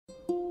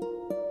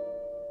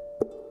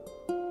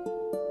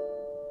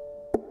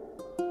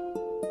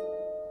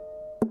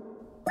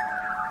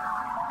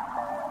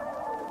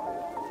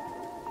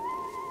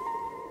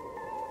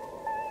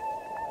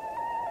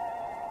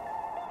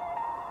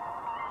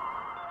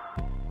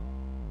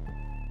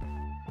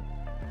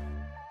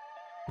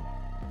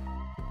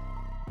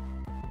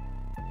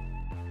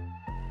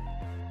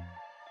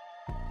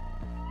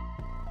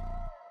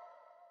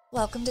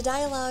Welcome to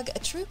Dialogue, a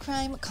true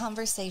crime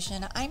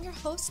conversation. I'm your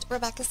host,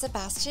 Rebecca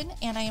Sebastian,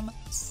 and I am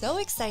so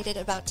excited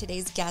about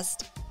today's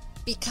guest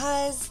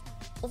because,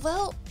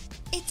 well,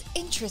 it's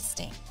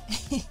interesting.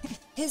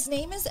 His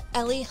name is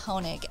Elie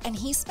Honig, and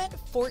he spent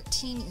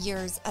 14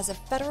 years as a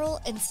federal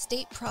and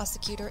state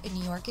prosecutor in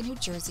New York and New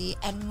Jersey,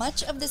 and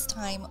much of this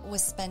time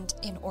was spent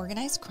in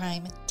organized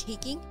crime,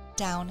 taking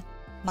down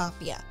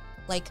mafia,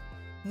 like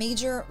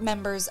major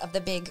members of the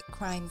big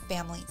crime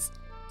families.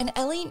 And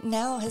Elie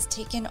now has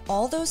taken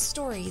all those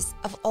stories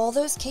of all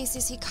those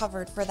cases he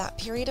covered for that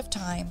period of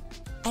time,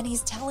 and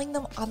he's telling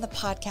them on the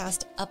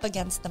podcast Up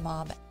Against the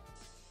Mob.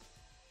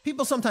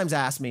 People sometimes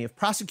ask me if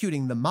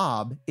prosecuting the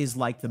mob is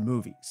like the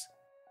movies.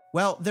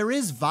 Well, there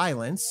is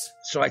violence.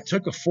 So I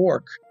took a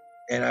fork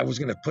and I was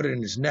going to put it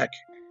in his neck.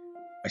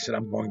 I said,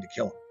 I'm going to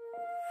kill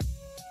him.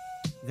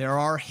 There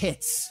are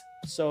hits.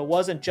 So it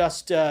wasn't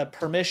just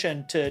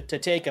permission to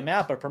take him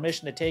out, but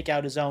permission to take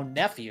out his own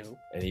nephew.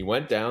 And he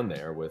went down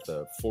there with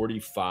a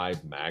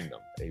 .45 Magnum,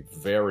 a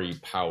very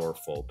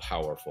powerful,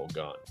 powerful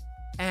gun.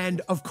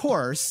 And, of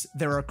course,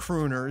 there are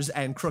crooners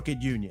and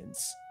crooked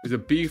unions. There's a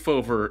beef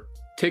over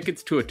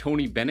tickets to a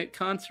Tony Bennett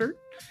concert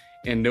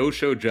and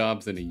no-show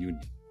jobs in a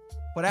union.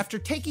 But after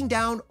taking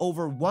down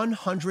over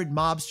 100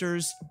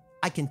 mobsters,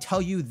 I can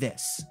tell you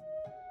this.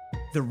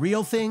 The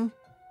real thing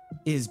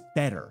is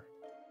better.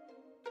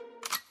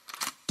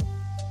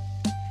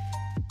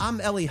 I'm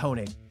Elie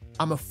Honig.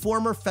 I'm a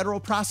former federal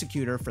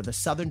prosecutor for the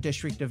Southern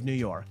District of New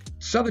York.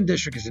 Southern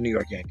District is the New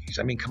York Yankees.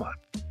 I mean, come on.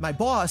 My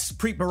boss,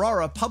 Preet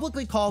Bharara,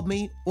 publicly called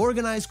me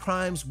organized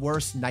crime's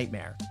worst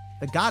nightmare.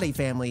 The Gotti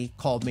family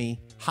called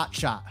me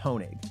Hotshot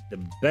Honig.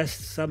 The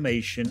best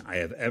summation I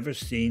have ever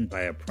seen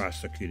by a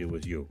prosecutor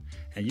was you.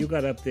 And you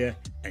got up there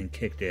and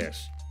kicked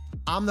ass.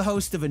 I'm the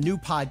host of a new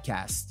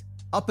podcast,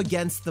 Up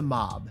Against the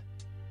Mob.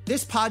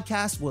 This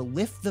podcast will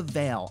lift the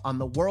veil on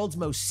the world's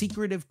most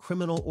secretive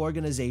criminal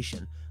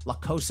organization, La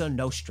Cosa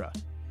Nostra,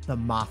 the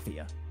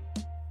mafia.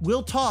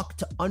 We'll talk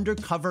to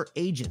undercover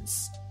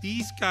agents.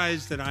 These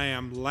guys that I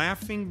am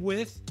laughing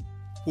with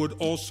would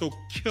also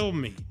kill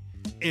me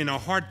in a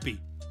heartbeat.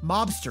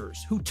 Mobsters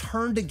who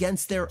turned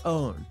against their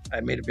own.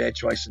 I made a bad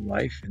choice in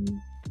life, and,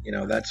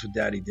 that's what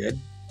Daddy did.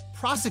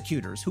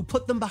 Prosecutors who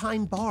put them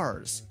behind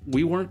bars.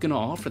 We weren't going to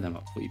offer them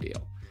a plea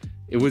deal.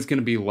 It was going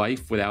to be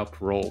life without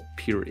parole,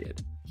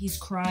 period. He's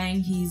crying.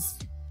 He's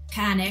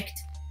panicked.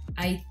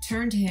 I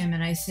turned to him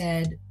and I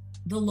said,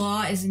 the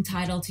law is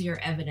entitled to your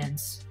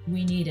evidence.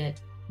 We need it.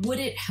 Would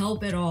it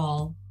help at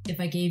all if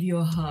I gave you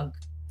a hug?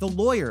 The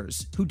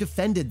lawyers who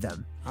defended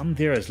them. I'm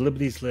there as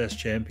Liberty's last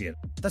champion.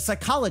 The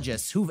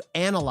psychologists who've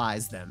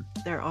analyzed them.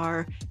 There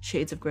are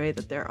shades of gray,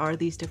 that there are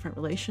these different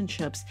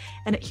relationships,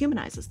 and it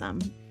humanizes them.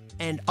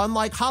 And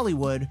unlike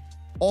Hollywood,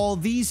 all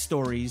these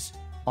stories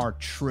are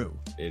true.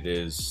 It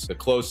is the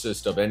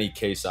closest of any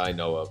case I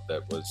know of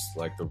that was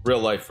like the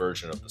real-life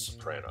version of The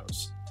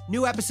Sopranos.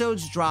 New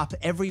episodes drop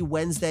every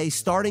Wednesday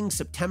starting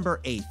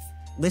September 8th.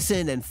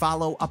 Listen and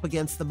follow Up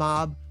Against the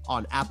Mob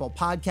on Apple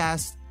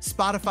Podcasts,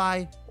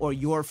 Spotify, or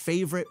your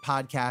favorite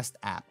podcast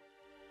app.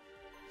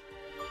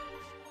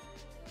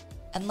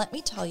 And let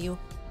me tell you,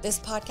 this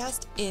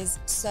podcast is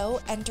so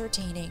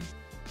entertaining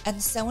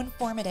and so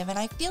informative, and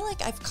I feel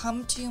like I've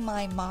come to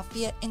my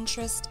mafia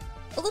interest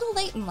a little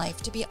late in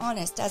life, to be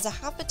honest. As a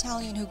half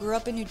Italian who grew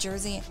up in New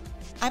Jersey,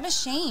 I'm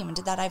ashamed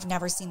that I've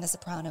never seen The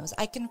Sopranos.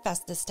 I confess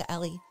this to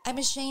Elie. I'm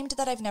ashamed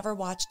that I've never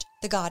watched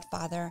The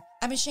Godfather.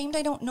 I'm ashamed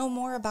I don't know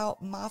more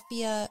about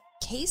mafia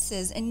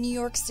cases in New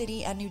York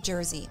City and New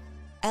Jersey.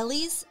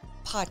 Elie's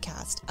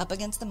podcast, Up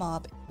Against the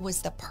Mob,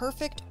 was the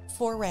perfect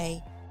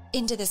foray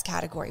into this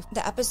category.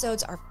 The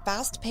episodes are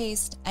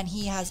fast-paced, and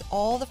he has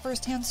all the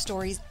first-hand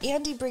stories,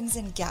 and he brings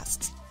in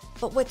guests.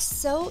 But what's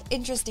so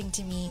interesting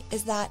to me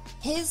is that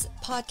his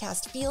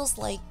podcast feels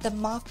like the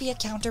mafia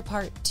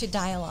counterpart to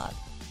Dialogue.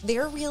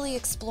 They're really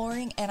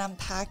exploring and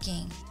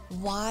unpacking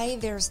why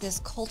there's this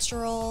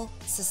cultural,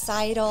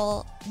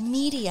 societal,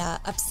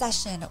 media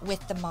obsession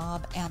with the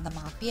mob and the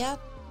mafia.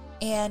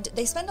 And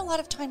they spend a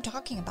lot of time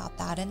talking about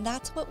that. And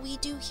that's what we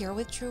do here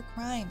with True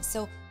Crime.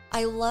 So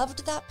I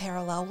loved that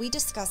parallel. We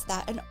discussed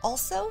that. And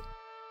also,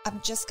 I'm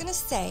just going to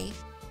say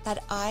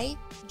that I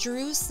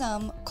drew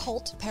some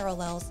cult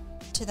parallels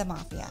to the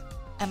mafia.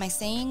 Am I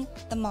saying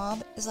the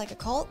mob is like a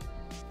cult?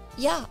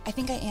 Yeah, I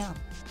think I am.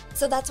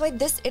 So that's why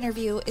this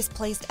interview is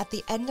placed at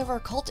the end of our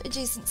cult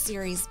adjacent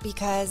series,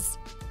 because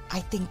I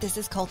think this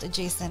is cult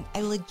adjacent.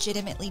 I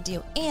legitimately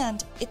do.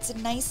 And it's a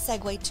nice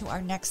segue to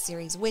our next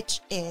series,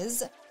 which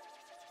is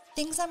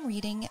things I'm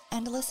reading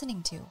and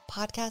listening to,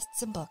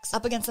 podcasts and books.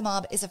 Up Against the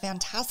Mob is a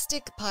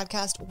fantastic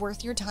podcast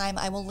worth your time.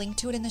 I will link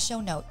to it in the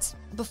show notes.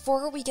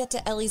 Before we get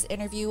to Elie's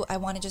interview, I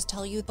want to just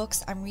tell you the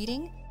books I'm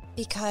reading,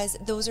 because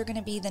those are going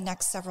to be the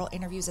next several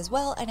interviews as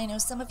well. And I know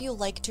some of you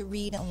like to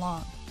read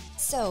along.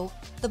 So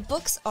the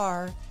books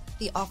are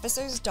The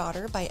Officer's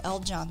Daughter by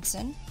Elle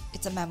Johnson.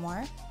 It's a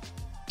memoir.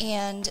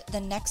 And the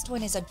next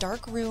one is A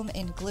Dark Room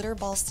in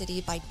Glitterball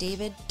City by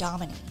David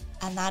Dominy.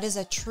 And that is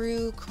a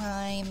true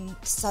crime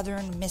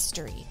Southern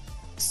mystery.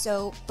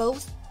 So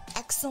both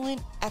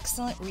excellent,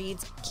 excellent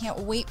reads. Can't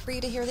wait for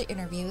you to hear the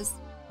interviews.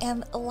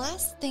 And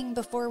last thing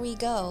before we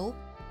go,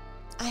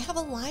 I have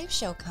a live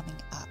show coming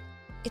up.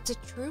 It's a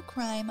true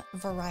crime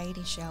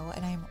variety show,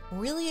 and I'm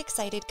really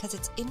excited because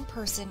it's in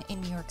person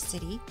in New York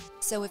City.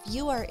 So if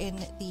you are in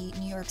the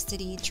New York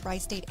City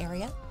tri-state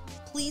area,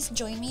 please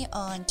join me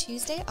on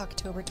Tuesday,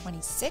 October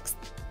 26th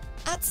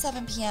at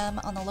 7 p.m.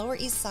 on the Lower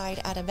East Side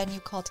at a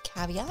venue called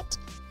Caveat.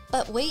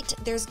 But wait,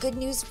 there's good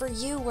news for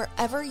you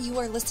wherever you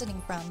are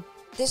listening from.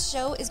 This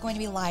show is going to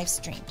be live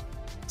streamed.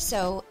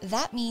 So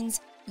that means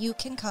you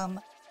can come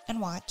and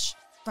watch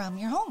from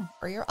your home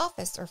or your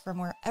office or from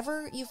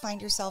wherever you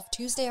find yourself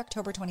Tuesday,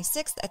 October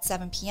 26th at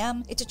 7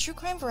 p.m. It's a true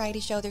crime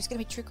variety show. There's going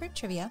to be true crime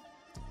trivia.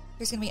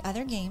 There's going to be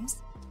other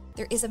games.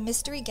 There is a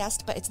mystery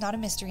guest, but it's not a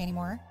mystery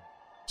anymore.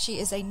 She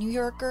is a New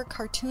Yorker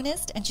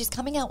cartoonist, and she's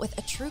coming out with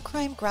a true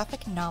crime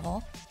graphic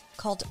novel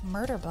called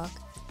Murder Book.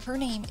 Her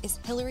name is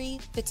Hillary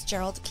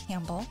Fitzgerald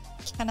Campbell.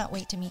 Cannot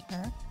wait to meet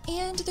her.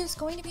 And there's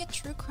going to be a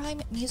true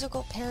crime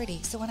musical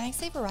parody. So when I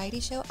say variety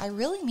show, I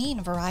really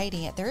mean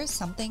variety. There is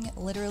something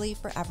literally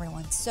for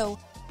everyone. So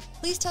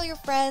please tell your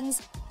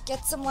friends,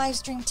 get some live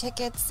stream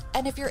tickets.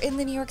 And if you're in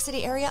the New York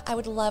City area, I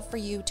would love for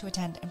you to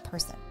attend in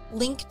person.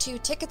 Link to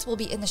tickets will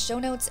be in the show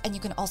notes, and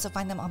you can also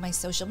find them on my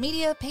social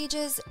media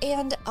pages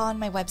and on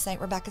my website,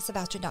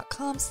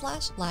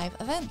 RebeccaSebastian.com/live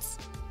events.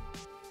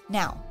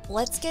 Now,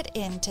 let's get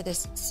into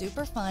this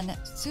super fun,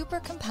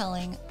 super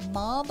compelling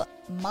mob,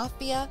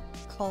 mafia,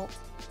 cult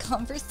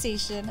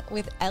conversation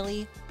with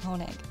Elie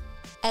Honig.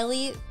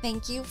 Elie,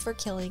 thank you for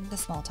killing the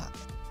small talk.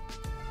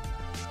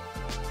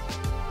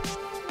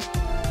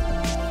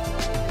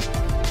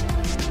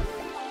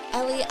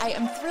 Elie, I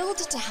am thrilled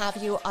to have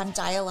you on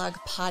DIE-ALOGUE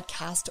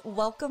podcast.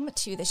 Welcome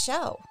to the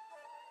show.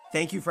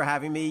 Thank you for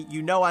having me.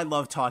 You know I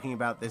love talking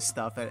about this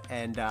stuff,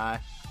 and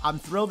I'm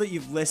thrilled that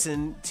you've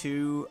listened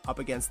to Up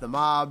Against the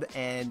Mob,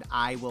 and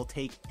I will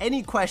take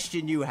any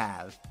question you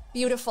have.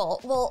 Beautiful.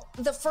 Well,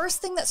 the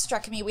first thing that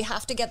struck me, we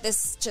have to get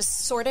this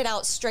just sorted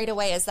out straight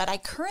away, is that I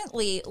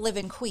currently live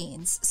in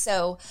Queens.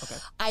 So okay.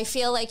 I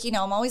feel like,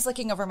 I'm always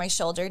looking over my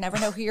shoulder. Never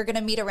know who you're going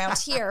to meet around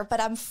here.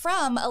 But I'm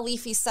from a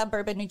leafy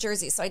suburb in New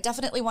Jersey. So I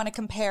definitely want to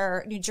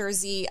compare New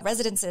Jersey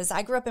residences.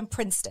 I grew up in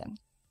Princeton.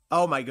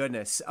 Oh my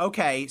goodness.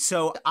 Okay,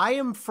 so I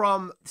am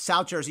from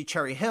South Jersey,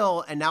 Cherry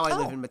Hill, and now I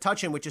live in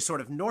Metuchen, which is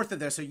sort of north of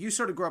there. So you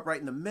sort of grew up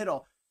right in the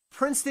middle.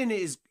 Princeton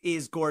is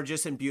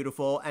gorgeous and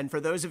beautiful, and for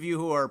those of you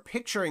who are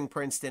picturing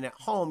Princeton at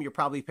home, you're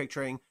probably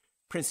picturing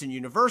Princeton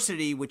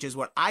University, which is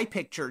what I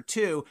picture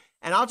too.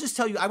 And I'll just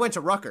tell you, I went to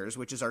Rutgers,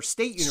 which is our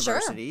state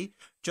university,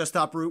 just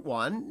up Route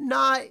 1.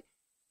 Not.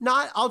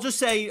 I'll just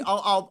say,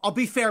 I'll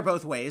be fair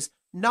both ways.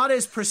 Not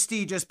as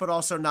prestigious, but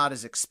also not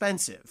as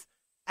expensive.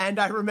 And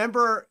I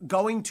remember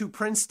going to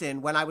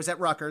Princeton when I was at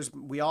Rutgers.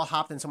 We all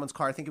hopped in someone's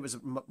car. I think it was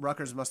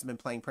Rutgers must have been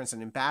playing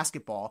Princeton in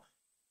basketball.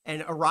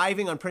 And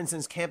arriving on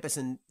Princeton's campus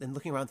and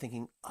looking around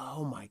thinking,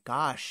 oh my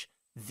gosh,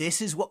 this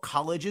is what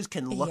colleges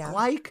can look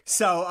like?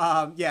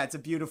 So, it's a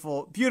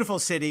beautiful, beautiful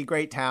city,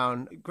 great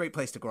town, great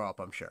place to grow up,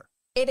 I'm sure.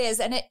 It is,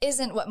 and it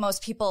isn't what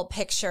most people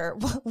picture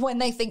when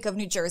they think of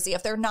New Jersey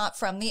if they're not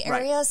from the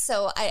area. Right.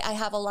 So I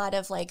have a lot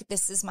of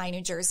this is my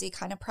New Jersey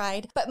kind of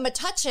pride. But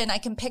Metuchen, I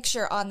can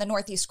picture on the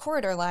Northeast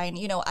Corridor line.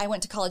 I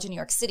went to college in New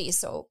York City,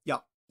 so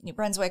New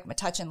Brunswick,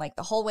 Metuchen,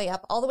 the whole way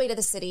up, all the way to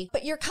the city.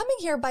 But you're coming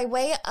here by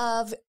way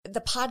of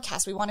the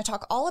podcast. We want to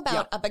talk all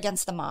about Up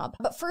Against the Mob.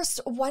 But first,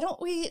 why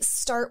don't we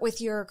start with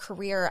your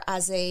career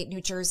as a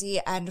New Jersey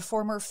and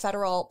former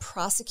federal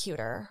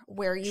prosecutor,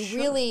 where you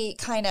really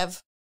kind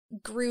of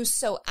grew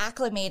so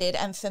acclimated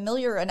and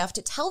familiar enough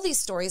to tell these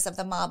stories of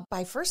the mob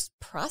by first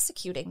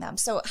prosecuting them.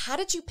 So how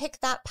did you pick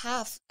that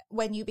path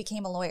when you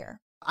became a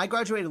lawyer? I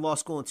graduated law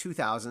school in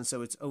 2000,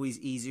 so it's always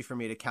easy for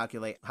me to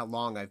calculate how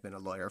long I've been a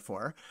lawyer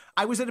for.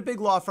 I was at a big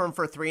law firm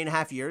for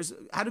 3.5 years,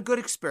 had a good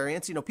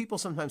experience. People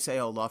sometimes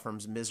say, law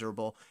firm's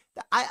miserable.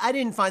 I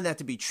didn't find that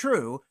to be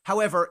true.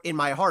 However, in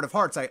my heart of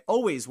hearts, I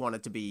always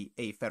wanted to be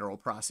a federal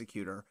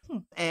prosecutor.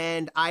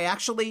 And I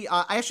actually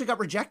got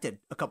rejected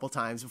a couple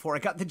times before I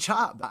got the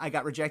job. I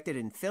got rejected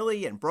in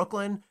Philly and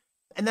Brooklyn.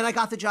 And then I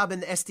got the job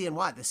in the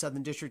SDNY, the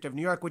Southern District of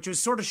New York, which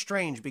was sort of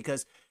strange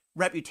because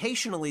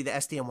reputationally, the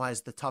SDNY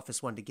is the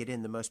toughest one to get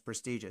in, the most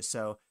prestigious.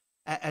 So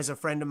as a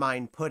friend of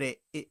mine put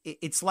it,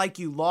 it's like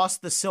you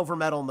lost the silver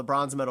medal and the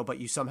bronze medal, but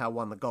you somehow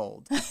won the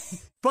gold.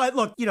 But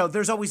look,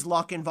 there's always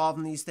luck involved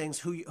in these things,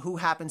 who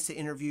happens to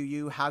interview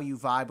you, how you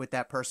vibe with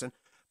that person.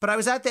 But I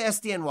was at the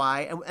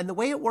SDNY, and the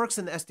way it works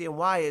in the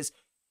SDNY is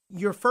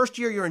your first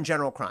year, you're in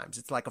general crimes.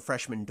 It's like a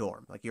freshman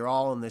dorm. You're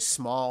all in this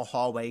small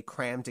hallway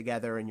crammed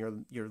together, and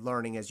you're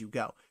learning as you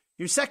go.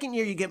 Your second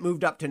year, you get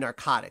moved up to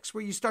narcotics,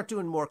 where you start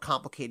doing more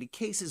complicated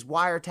cases,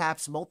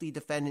 wiretaps,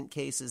 multi-defendant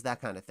cases,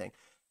 that kind of thing.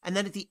 And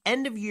then at the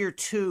end of year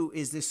 2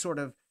 is this sort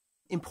of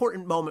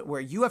important moment where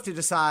you have to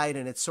decide,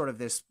 and it's sort of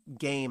this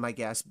game, I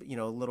guess,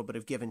 a little bit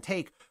of give and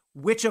take,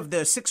 which of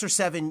the 6 or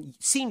 7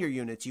 senior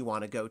units you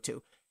want to go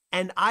to.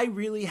 And I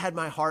really had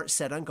my heart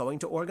set on going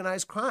to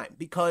organized crime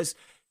because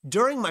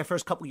during my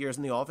first couple years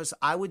in the office,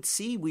 I would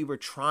see we were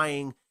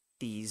trying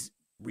these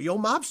real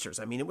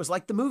mobsters. I mean, it was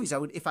like the movies.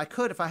 If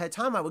I had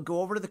time, I would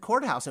go over to the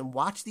courthouse and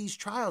watch these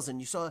trials.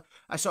 And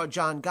I saw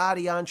John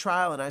Gotti on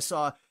trial, and I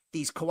saw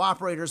these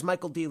cooperators,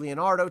 Michael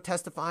DiLeonardo,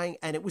 testifying,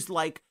 and it was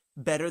like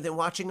better than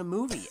watching a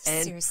movie.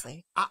 And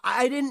seriously,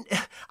 I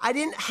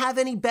didn't have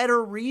any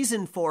better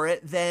reason for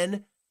it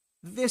than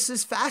this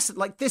is fascinating.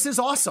 Like, this is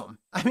awesome.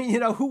 I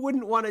mean, who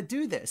wouldn't want to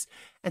do this?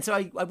 And so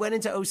I went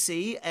into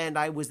OC, and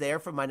I was there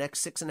for my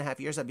next 6.5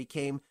 years. I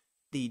became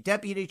the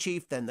deputy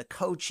chief, then the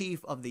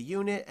co-chief of the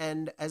unit.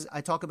 And as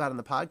I talk about in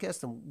the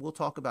podcast, and we'll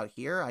talk about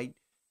here, I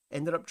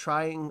ended up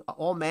trying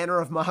all manner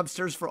of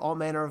mobsters for all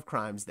manner of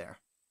crimes there.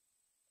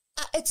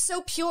 It's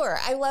so pure.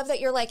 I love that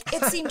you're like,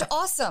 it seemed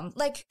awesome.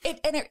 Like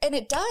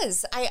it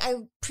does. I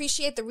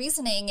appreciate the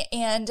reasoning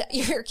and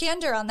your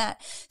candor on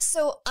that.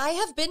 So I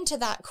have been to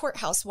that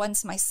courthouse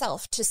once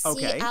myself to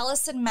see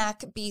Allison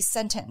Mack be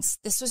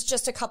sentenced. This was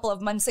just a couple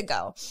of months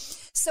ago.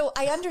 So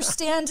I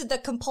understand the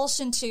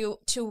compulsion to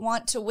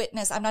want to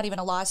witness. I'm not even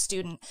a law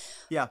student.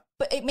 Yeah.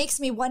 But it makes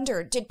me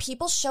wonder, did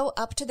people show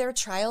up to their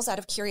trials out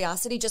of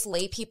curiosity, just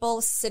lay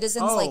people,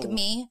 citizens like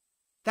me?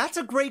 That's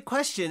a great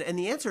question, and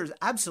the answer is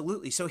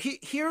absolutely. So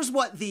here's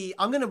what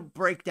I'm going to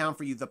break down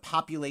for you the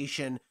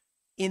population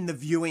in the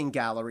viewing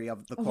gallery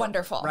of the court.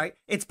 Wonderful. Right?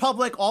 It's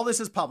public. All this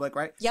is public,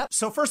 right? Yep.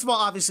 So first of all,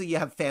 obviously, you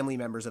have family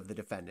members of the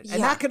defendant.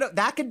 And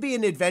that could be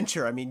an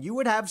adventure. I mean, you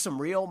would have some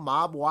real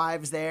mob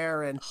wives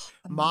there and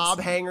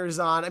mob hangers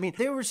on. I mean,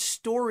 there were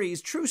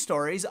stories, true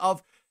stories,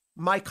 of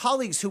my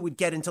colleagues who would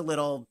get into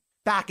little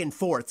back and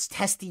forths,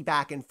 testy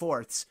back and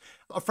forths.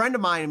 A friend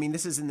of mine, I mean,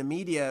 this is in the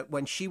media,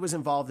 when she was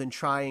involved in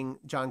trying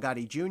John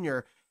Gotti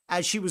Jr.,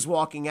 as she was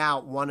walking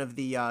out, one of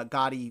the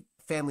Gotti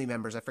family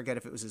members, I forget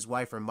if it was his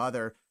wife or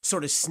mother,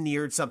 sort of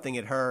sneered something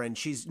at her. And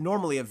she's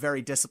normally a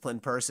very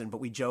disciplined person,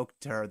 but we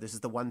joked to her, this is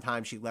the one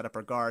time she let up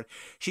her guard.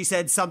 She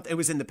said something, it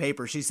was in the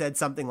paper, she said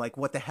something like,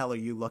 "What the hell are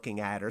you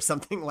looking at?" or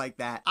something like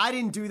that. I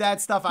didn't do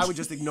that stuff. I would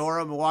just ignore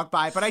them and walk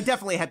by. But I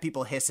definitely had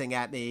people hissing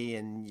at me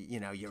and,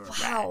 you're a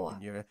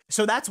rat. And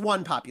so that's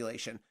one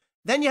population.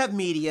 Then you have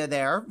media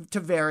there to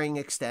varying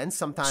extents,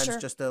 sometimes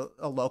just a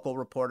local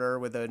reporter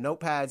with a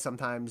notepad,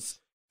 sometimes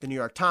the New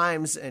York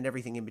Times and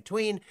everything in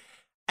between.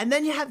 And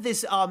then you have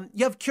this,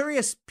 you have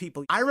curious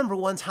people. I remember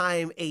one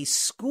time a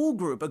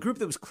group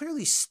that was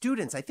clearly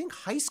students, I think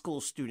high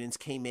school students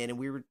came in,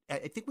 and I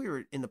think we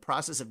were in the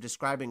process of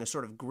describing a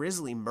sort of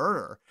grisly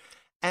murder.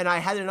 And I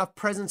had enough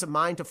presence of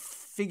mind to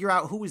figure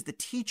out who was the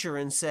teacher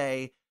and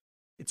say,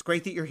 "It's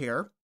great that you're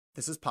here.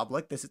 This is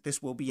public.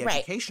 This will be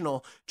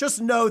educational. Just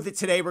know that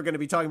today we're going to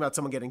be talking about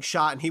someone getting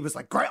shot." And he was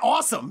like, "Great,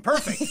 awesome,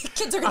 perfect."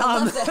 Kids are going to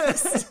love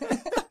this.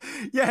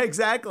 Yeah,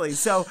 exactly.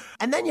 So,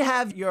 and then you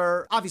have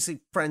your,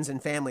 obviously, friends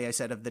and family, I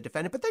said, of the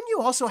defendant. But then you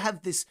also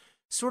have this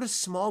sort of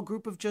small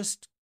group of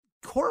just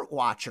court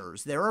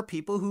watchers. There are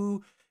people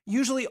who,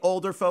 usually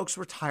older folks,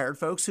 retired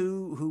folks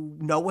who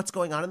know what's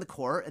going on in the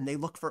court, and they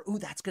look for,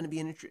 that's going to be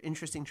an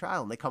interesting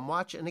trial. And they come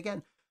watch. And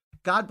again,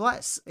 God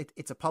bless.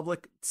 It's a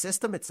public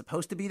system. It's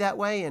supposed to be that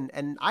way.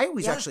 And I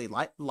always actually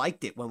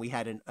liked it when we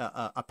had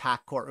a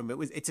packed courtroom.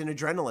 It's an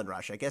adrenaline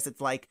rush. I guess it's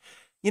like,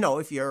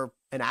 if you're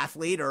an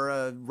athlete or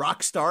a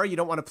rock star, you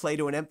don't want to play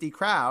to an empty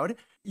crowd.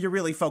 You're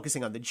really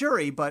focusing on the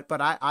jury. But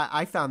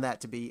I found that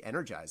to be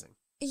energizing.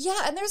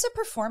 Yeah, and there's a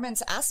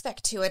performance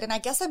aspect to it. And I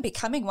guess I'm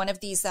becoming one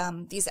of these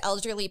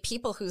elderly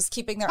people who's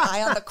keeping their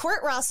eye on the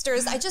court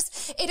rosters.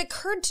 It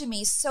occurred to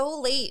me so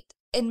late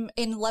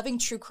in loving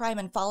true crime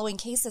and following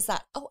cases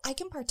that, I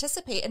can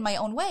participate in my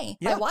own way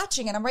by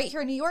watching, and I'm right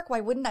here in New York.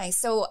 Why wouldn't I?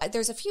 So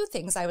there's a few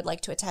things I would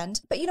like to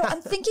attend. But,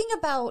 I'm thinking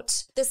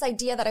about this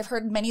idea that I've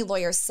heard many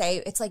lawyers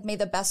say, it's like, may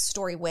the best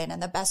story win,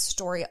 and the best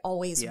story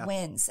always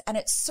wins. And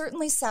it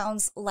certainly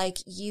sounds like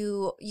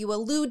you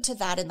allude to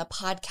that in the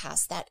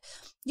podcast, that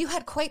you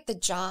had quite the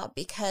job,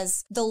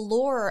 because the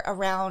lore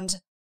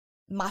around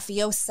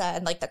mafiosa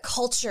and like the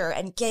culture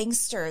and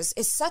gangsters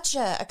is such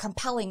a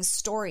compelling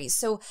story.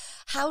 So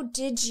how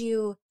did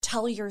you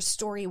tell your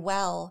story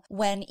well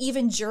when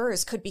even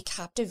jurors could be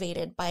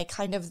captivated by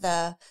kind of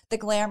the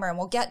glamour? And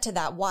we'll get to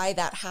that, why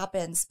that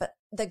happens, but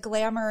the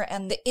glamour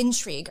and the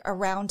intrigue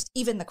around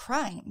even the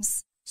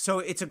crimes. So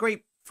it's a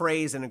great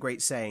phrase and a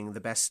great saying, the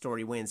best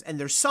story wins. And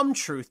there's some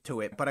truth to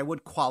it, but I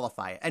would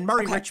qualify it. And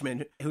Murray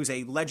Richmond, who's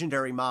a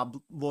legendary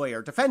mob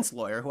lawyer, defense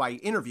lawyer, who I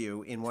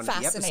interview in one of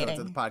the episodes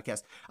of the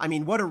podcast. I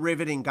mean, what a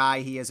riveting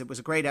guy he is. It was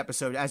a great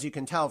episode. As you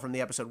can tell from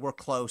the episode, we're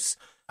close.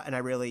 And I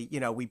really,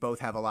 we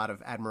both have a lot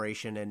of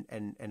admiration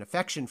and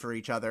affection for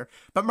each other.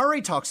 But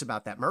Murray talks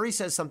about that. Murray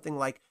says something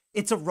like,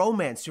 it's a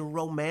romance. You're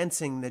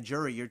romancing the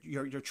jury.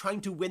 You're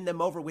trying to win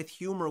them over with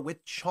humor,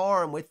 with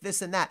charm, with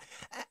this and that.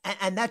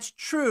 And that's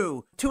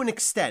true to an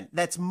extent.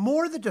 That's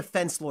more the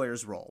defense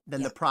lawyer's role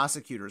than the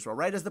prosecutor's role,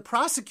 right? As the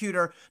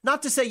prosecutor,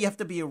 not to say you have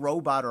to be a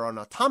robot or an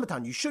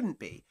automaton, you shouldn't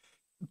be.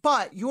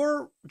 But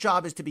your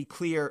job is to be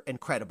clear and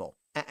credible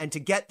and to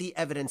get the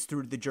evidence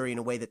through to the jury in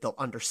a way that they'll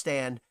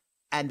understand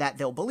and that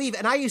they'll believe.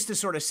 And I used to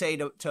sort of say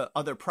to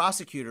other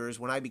prosecutors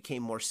when I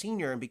became more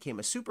senior and became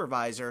a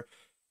supervisor,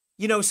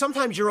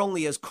 sometimes you're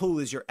only as cool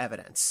as your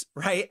evidence,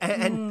 right?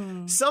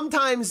 And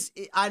sometimes,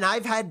 and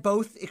I've had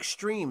both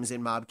extremes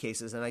in mob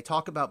cases, and I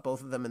talk about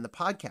both of them in the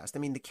podcast. I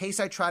mean, the case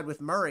I tried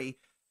with Murray,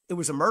 it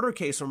was a murder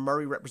case where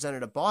Murray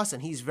represented a boss,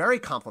 and he's very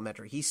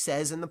complimentary. He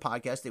says in the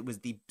podcast it was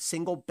the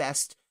single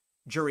best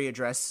jury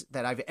address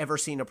that I've ever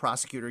seen a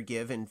prosecutor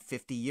give in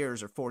 50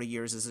 years or 40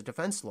 years as a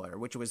defense lawyer,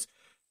 which was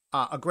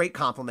a great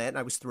compliment.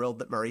 I was thrilled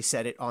that Murray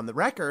said it on the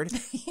record.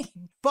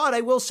 But I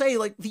will say,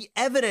 like, the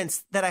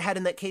evidence that I had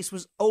in that case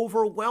was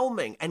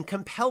overwhelming and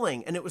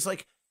compelling. And it was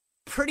like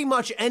pretty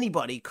much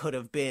anybody could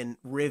have been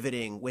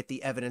riveting with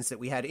the evidence that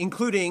we had,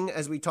 including,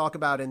 as we talk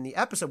about in the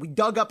episode, we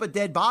dug up a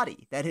dead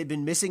body that had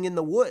been missing in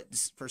the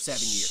woods for 7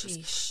 years.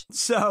 Sheesh.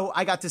 So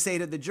I got to say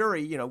to the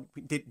jury,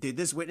 did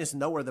this witness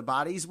know where the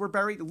bodies were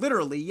buried?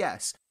 Literally,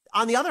 yes.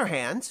 On the other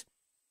hand,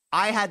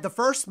 I had the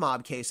first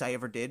mob case I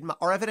ever did.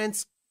 Our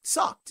evidence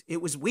sucked.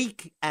 It was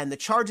weak, and the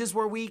charges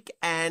were weak.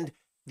 And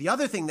the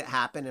other thing that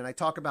happened, and I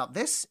talk about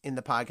this in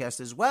the podcast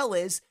as well,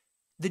 is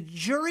the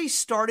jury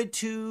started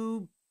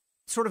to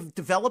sort of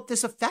develop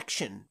this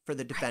affection for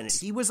the defendant.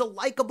 Right. He was a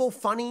likable,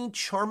 funny,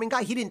 charming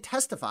guy. He didn't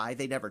testify.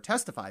 They never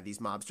testify, these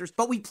mobsters,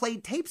 but we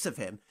played tapes of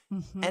him.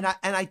 Mm-hmm.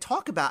 And I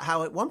talk about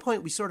how at one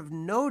point we sort of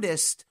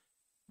noticed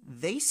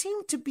they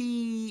seemed to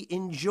be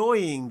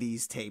enjoying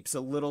these tapes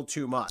a little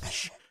too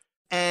much.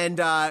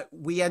 And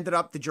we ended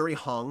up, the jury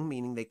hung,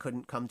 meaning they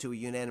couldn't come to a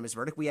unanimous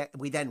verdict.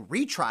 We then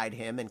retried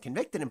him and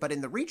convicted him. But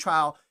in the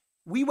retrial,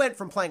 we went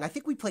from playing, I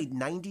think we played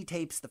 90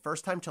 tapes the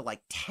first time to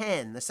like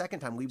 10 the second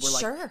time. We were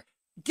like,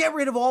 get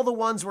rid of all the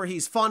ones where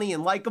he's funny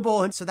and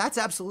likable. And so that's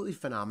absolutely a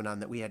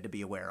phenomenon that we had to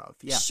be aware of.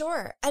 Yeah.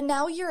 Sure. And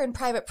now you're in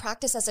private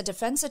practice as a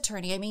defense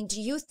attorney. I mean,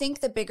 do you think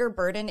the bigger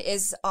burden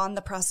is on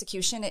the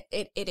prosecution?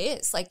 It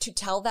is, like, to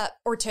tell that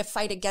or to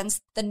fight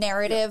against the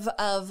narrative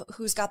of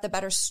who's got the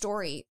better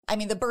story. I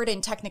mean, the burden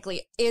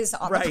technically is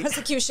on the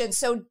prosecution.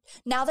 So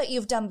now that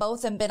you've done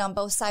both and been on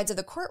both sides of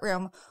the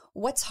courtroom,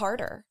 what's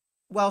harder?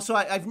 Well, so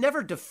I've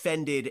never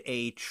defended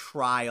a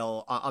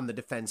trial on the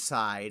defense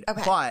side,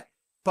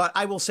 But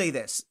I will say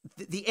this.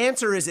 The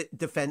answer is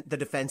the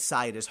defense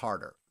side is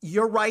harder.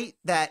 You're right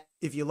that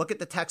if you look at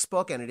the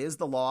textbook and it is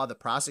the law, the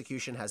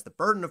prosecution has the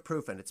burden of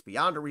proof and it's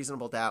beyond a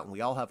reasonable doubt, and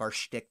we all have our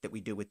shtick that we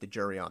do with the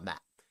jury on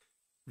that.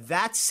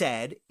 That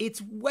said,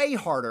 it's way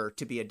harder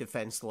to be a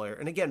defense lawyer.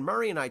 And again,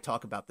 Murray and I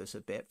talk about this a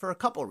bit for a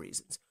couple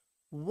reasons.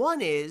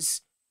 One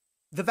is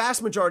the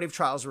vast majority of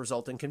trials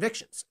result in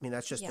convictions. I mean,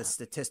 that's just the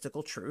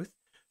statistical truth.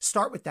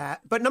 Start with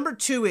that. But number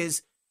two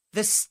is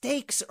the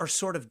stakes are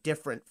sort of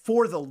different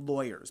for the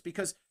lawyers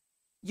because,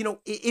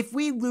 if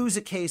we lose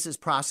a case as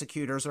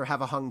prosecutors or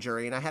have a hung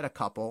jury, and I had a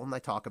couple and I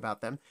talk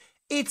about them,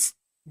 it's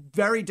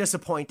very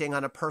disappointing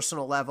on a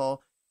personal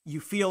level. You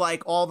feel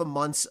like all the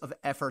months of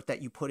effort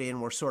that you put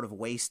in were sort of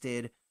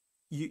wasted.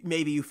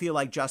 Maybe you feel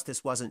like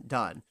justice wasn't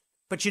done.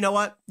 But you know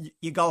what?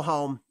 You go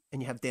home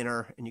and you have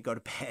dinner and you go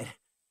to bed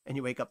and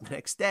you wake up the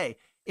next day.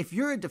 If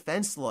you're a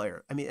defense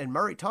lawyer, I mean, and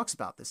Murray talks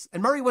about this,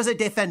 and Murray was a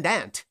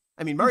defendant.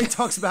 I mean, Murray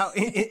talks about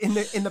in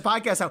the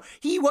podcast how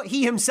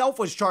he himself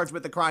was charged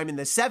with the crime in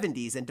the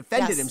 70s and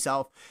defended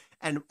himself.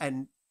 And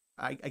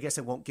I guess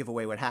I won't give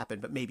away what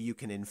happened, but maybe you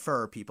can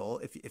infer, people,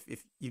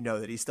 if you know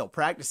that he's still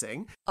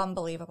practicing.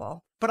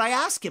 Unbelievable. But I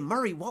asked him,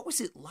 Murray, what was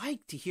it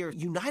like to hear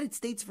United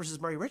States versus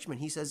Murray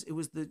Richmond? He says it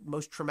was the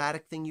most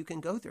traumatic thing you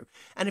can go through.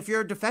 And if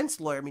you're a defense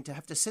lawyer, I mean, to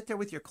have to sit there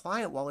with your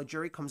client while a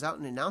jury comes out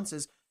and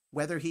announces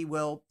whether he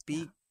will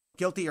be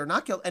guilty or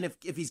not guilty. And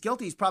if he's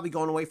guilty, he's probably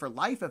going away for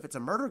life if it's a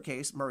murder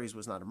case. Murray's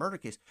was not a murder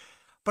case.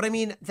 But I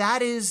mean,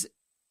 that is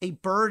a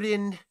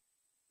burden,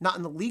 not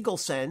in the legal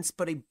sense,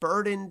 but a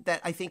burden that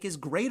I think is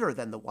greater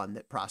than the one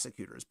that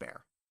prosecutors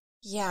bear.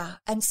 Yeah,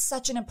 and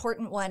such an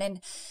important one.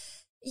 And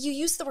you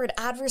use the word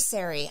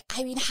adversary.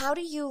 I mean, how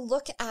do you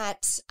look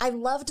at, I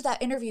loved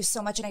that interview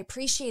so much and I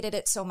appreciated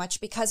it so much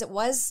because it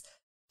was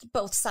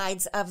both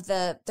sides of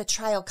the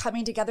trial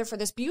coming together for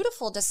this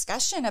beautiful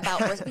discussion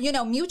about,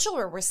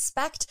 mutual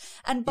respect.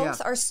 And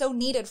both are so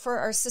needed for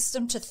our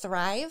system to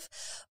thrive.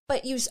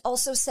 But you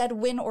also said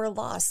win or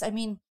loss. I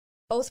mean,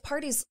 both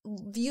parties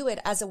view it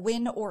as a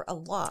win or a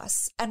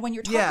loss. And when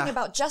you're talking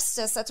about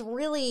justice, that's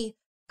really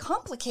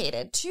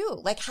complicated too.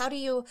 Like, how do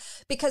you,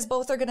 because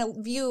both are going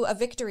to view a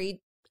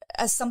victory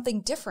as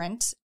something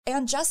different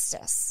and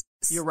justice.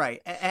 You're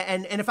right.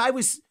 And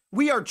if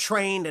we are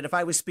trained, and if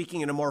I was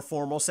speaking in a more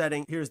formal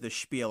setting, here's the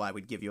spiel I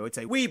would give you. I would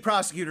say, we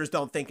prosecutors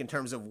don't think in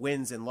terms of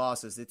wins and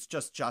losses. It's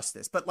just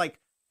justice. But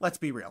let's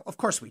be real. Of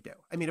course we do.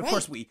 I mean, of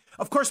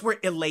course we're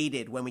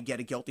elated when we get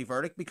a guilty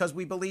verdict because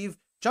we believe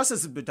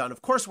justice has been done.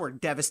 Of course we're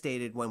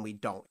devastated when we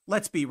don't.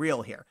 Let's be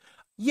real here.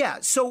 Yeah.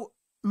 So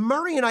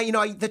Murray and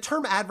I, the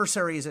term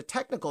adversary is a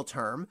technical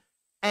term.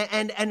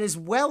 And as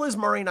well as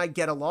Murray and I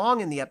get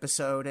along in the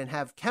episode and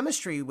have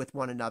chemistry with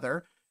one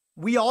another,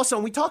 we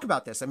talk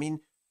about this. I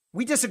mean,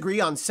 we disagree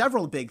on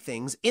several big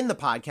things in the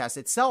podcast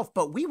itself,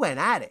 but we went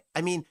at it.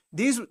 I mean,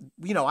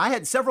 I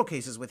had several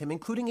cases with him,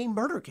 including a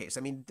murder case.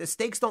 I mean, the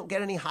stakes don't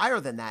get any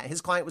higher than that.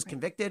 His client was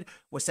convicted,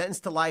 was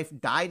sentenced to life,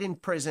 died in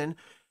prison.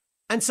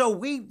 And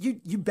so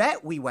you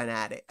bet we went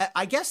at it.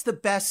 I guess the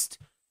best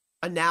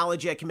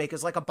analogy I can make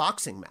is like a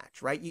boxing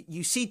match, right?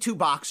 You see two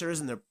boxers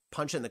and they're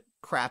punching the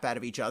crap out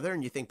of each other,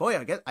 and you think,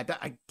 boy,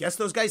 I guess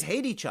those guys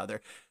hate each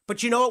other.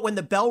 But you know what? When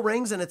the bell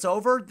rings and it's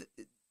over,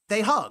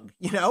 they hug,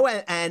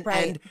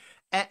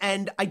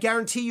 and I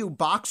guarantee you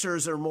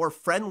boxers are more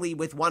friendly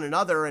with one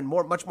another and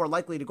much more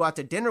likely to go out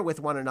to dinner with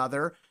one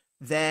another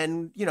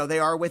than, they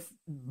are with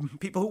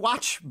people who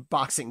watch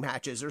boxing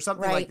matches or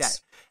something like that.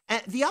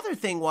 And the other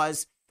thing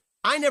was,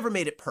 I never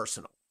made it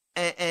personal.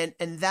 And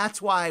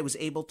that's why I was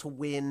able to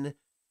win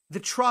the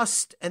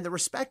trust and the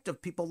respect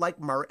of people like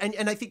Murray.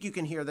 And I think you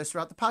can hear this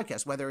throughout the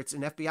podcast, whether it's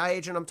an FBI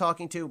agent I'm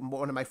talking to,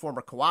 one of my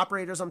former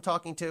cooperators I'm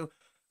talking to,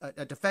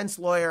 a defense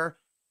lawyer,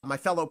 my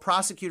fellow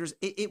prosecutors.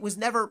 It was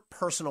never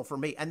personal for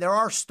me. And there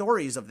are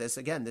stories of this.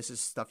 Again, this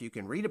is stuff you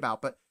can read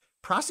about, but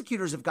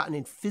prosecutors have gotten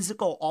in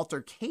physical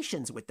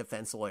altercations with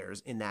defense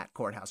lawyers in that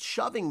courthouse,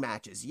 shoving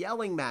matches,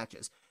 yelling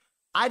matches.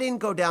 I didn't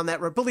go down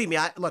that road. Believe me,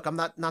 I'm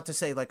not to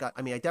say I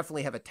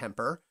definitely have a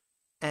temper,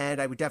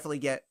 and I would definitely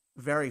get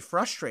very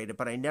frustrated,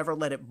 but I never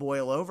let it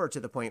boil over to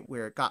the point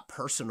where it got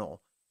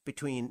personal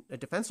between a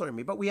defense lawyer and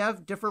me. But we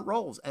have different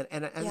roles. And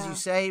as you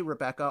say,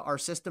 Rebecca, our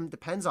system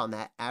depends on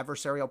that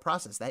adversarial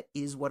process. That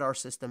is what our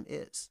system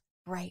is.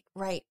 Right.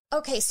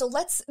 Okay, so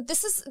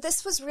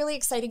this was really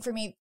exciting for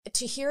me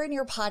to hear in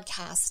your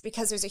podcast,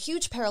 because there's a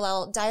huge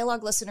parallel.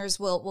 Dialogue listeners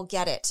will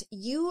get it.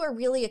 You are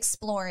really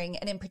exploring,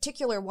 and in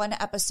particular, one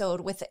episode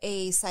with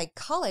a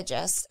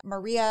psychologist,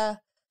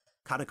 Maria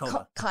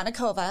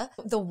Konnikova,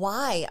 the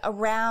why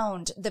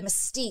around the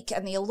mystique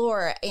and the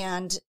allure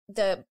and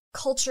the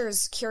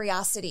culture's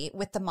curiosity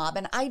with the mob.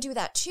 And I do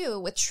that too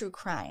with true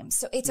crime.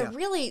 So it's a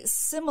really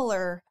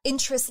similar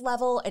interest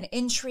level and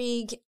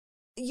intrigue.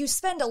 You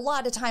spend a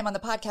lot of time on the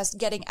podcast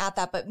getting at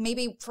that, but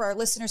maybe for our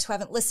listeners who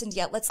haven't listened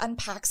yet, let's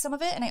unpack some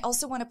of it. And I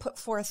also want to put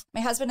forth, my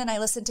husband and I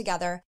listened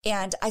together,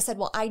 and I said,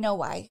 well, I know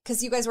why,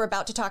 because you guys were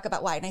about to talk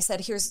about why. And I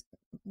said, here's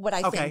what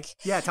I think.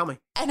 Yeah, tell me.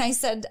 And I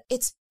said,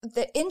 it's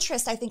the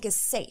interest, I think, is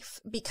safe,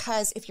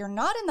 because if you're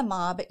not in the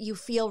mob, you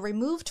feel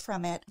removed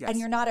from it and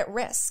you're not at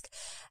risk.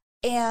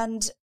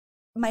 And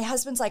my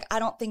husband's like, I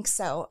don't think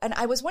so. And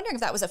I was wondering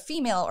if that was a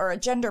female or a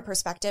gender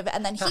perspective.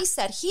 And then he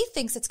said he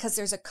thinks it's because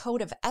there's a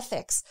code of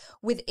ethics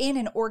within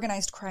an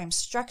organized crime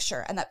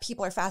structure, and that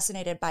people are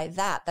fascinated by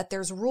that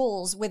there's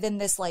rules within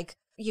this,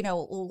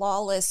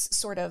 lawless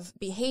sort of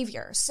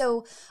behavior.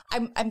 So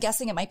I'm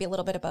guessing it might be a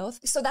little bit of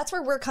both. So that's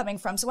where we're coming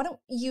from. So why don't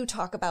you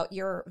talk about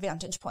your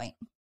vantage point?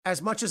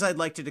 As much as I'd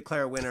like to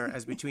declare a winner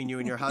as between you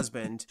and your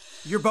husband,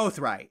 you're both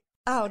right.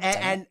 Oh,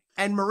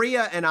 and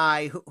Maria and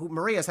I, who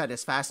Maria's had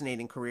this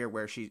fascinating career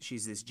where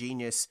she's this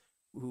genius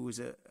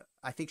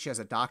I think she has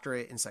a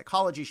doctorate in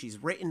psychology. She's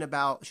written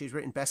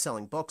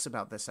best-selling books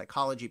about the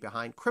psychology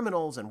behind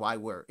criminals and why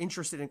we're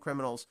interested in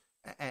criminals.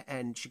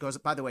 And she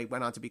by the way,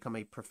 went on to become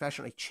a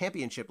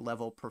championship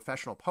level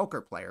professional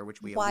poker player,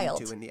 which we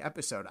alluded to in the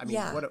episode. I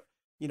mean,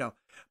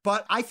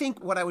 but I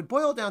think what I would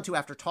boil down to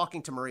after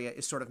talking to Maria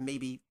is sort of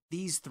maybe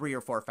these 3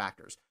 or 4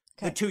 factors.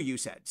 Okay. The 2 you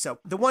said. So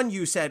the one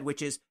you said,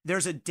 which is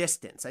there's a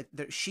distance.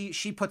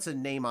 She puts a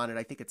name on it.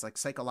 I think it's like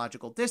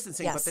psychological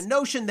distancing. Yes. But the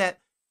notion that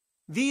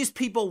these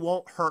people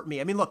won't hurt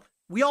me. I mean, look,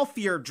 we all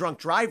fear drunk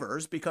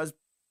drivers because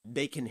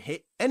they can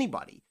hit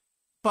anybody.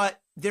 But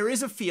there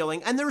is a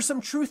feeling, and there's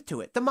some truth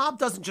to it. The mob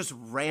doesn't just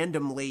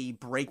randomly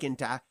break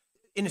into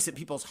innocent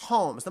people's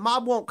homes. The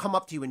mob won't come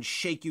up to you and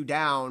shake you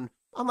down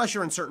unless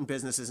you're in certain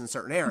businesses in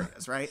certain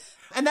areas, right?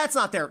 And that's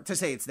not there to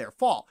say it's their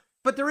fault.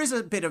 But there is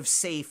a bit of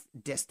safe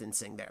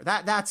distancing there.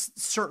 That's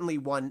certainly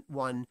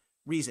one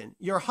reason.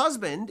 Your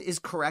husband is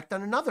correct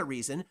on another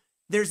reason.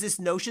 There's this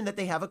notion that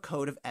they have a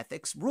code of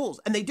ethics rules.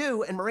 And they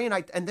do. And Maria and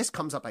I, and this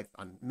comes up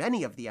on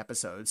many of the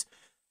episodes,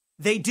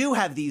 they do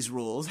have these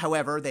rules.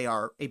 However, they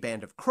are a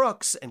band of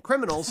crooks and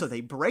criminals, so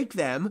they break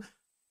them,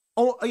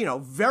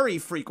 very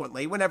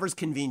frequently whenever it's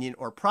convenient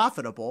or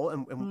profitable.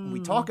 And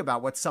we talk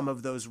about what some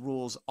of those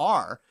rules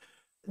are.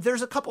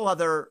 There's a couple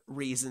other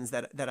reasons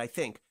that I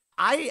think.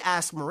 I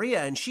asked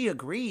Maria, and she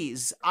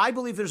agrees. I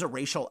believe there's a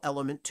racial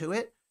element to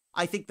it.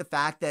 I think the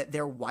fact that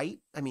they're white,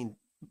 I mean,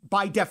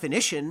 by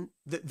definition,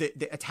 the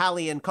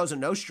Italian Cosa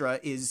Nostra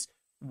is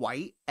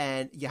white,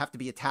 and you have to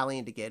be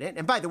Italian to get it.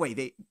 And by the way,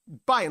 they,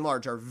 by and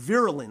large, are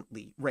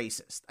virulently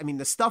racist. I mean,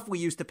 the stuff we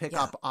used to pick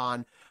up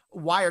on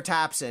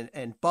wiretaps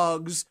and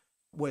bugs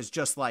was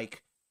just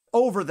like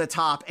over the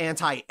top,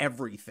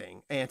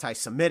 anti-everything,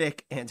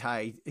 anti-Semitic,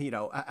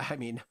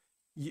 homophobic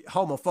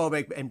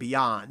and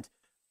beyond.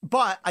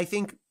 But I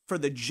think for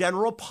the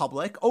general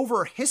public,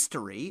 over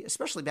history,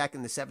 especially back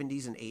in the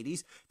 70s and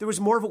 80s, there was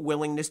more of a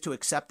willingness to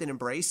accept and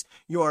embrace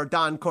your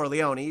Don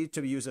Corleone,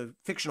 to use a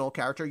fictional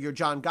character, your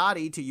John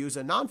Gotti, to use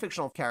a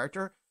non-fictional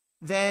character,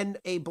 than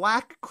a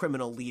black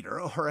criminal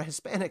leader or a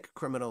Hispanic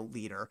criminal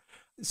leader.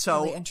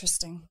 So really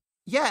interesting.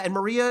 Yeah, and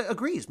Maria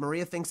agrees.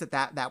 Maria thinks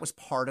that was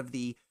part of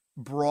the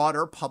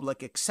broader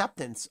public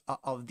acceptance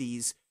of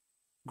these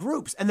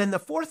groups. And then the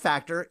fourth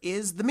factor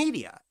is the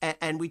media.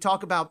 And we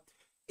talk about,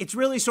 it's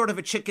really sort of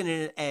a chicken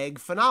and an egg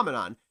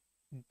phenomenon.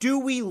 Do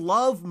we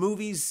love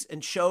movies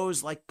and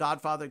shows like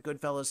Godfather,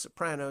 Goodfellas,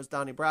 Sopranos,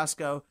 Donnie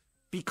Brasco?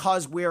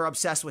 because we're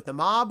obsessed with the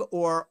mob,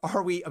 or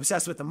are we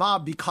obsessed with the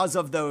mob because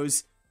of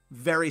those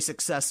very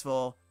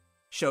successful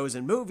shows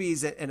and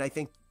movies? And I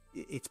think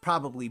it's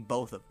probably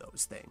both of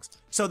those things.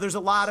 So there's a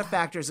lot of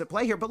factors at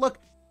play here. But look,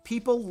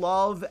 people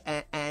love,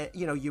 and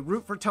you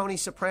root for Tony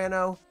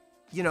Soprano.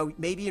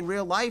 Maybe in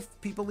real life,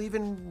 people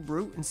even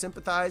root and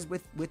sympathize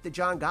with the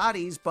John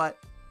Gottis, but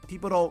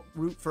people don't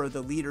root for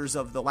the leaders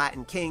of the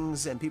Latin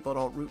Kings, and people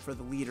don't root for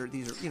the leader.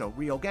 These are,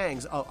 real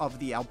gangs of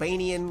the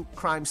Albanian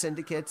crime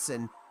syndicates.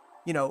 And,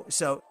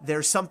 so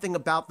there's something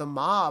about the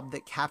mob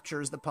that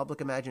captures the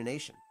public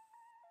imagination.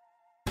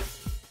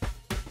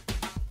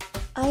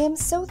 I am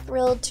so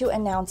thrilled to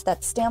announce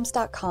that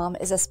Stamps.com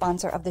is a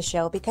sponsor of the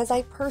show because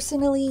I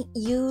personally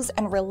use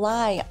and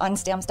rely on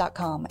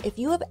Stamps.com. If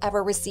you have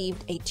ever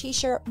received a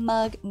t-shirt,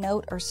 mug,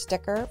 note, or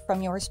sticker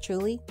from yours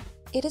truly,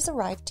 it has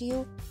arrived to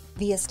you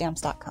via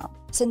Stamps.com.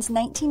 Since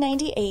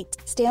 1998,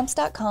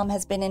 Stamps.com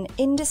has been an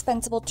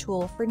indispensable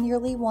tool for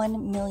nearly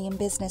 1 million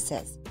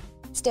businesses.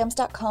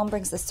 Stamps.com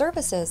brings the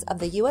services of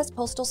the U.S.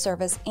 Postal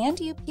Service and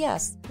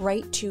UPS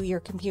right to your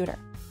computer.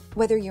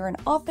 Whether you're an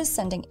office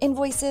sending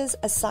invoices,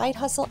 a side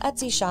hustle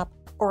Etsy shop,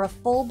 or a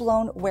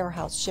full-blown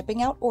warehouse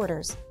shipping out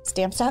orders,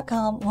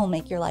 Stamps.com will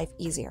make your life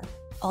easier.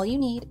 All you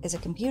need is a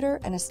computer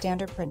and a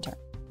standard printer.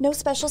 No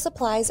special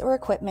supplies or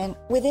equipment.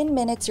 Within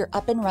minutes, you're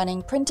up and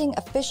running, printing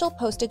official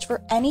postage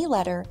for any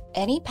letter,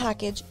 any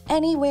package,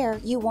 anywhere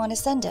you want to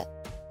send it.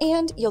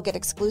 And you'll get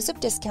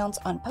exclusive discounts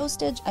on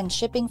postage and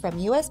shipping from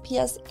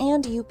USPS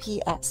and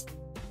UPS.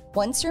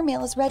 Once your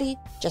mail is ready,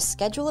 just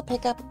schedule a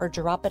pickup or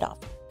drop it off.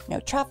 No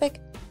traffic,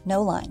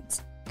 no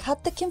lines.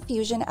 Cut the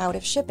confusion out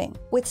of shipping.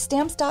 With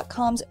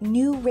Stamps.com's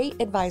new Rate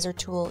Advisor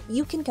tool,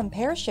 you can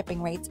compare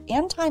shipping rates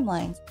and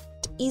timelines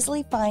to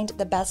easily find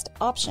the best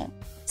option.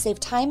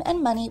 Save time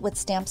and money with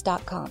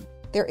Stamps.com.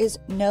 There is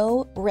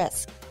no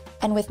risk.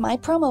 And with my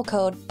promo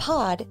code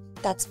POD,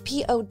 that's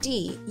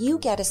P-O-D, you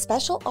get a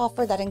special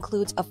offer that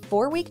includes a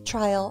 4-week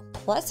trial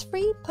plus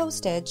free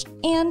postage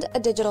and a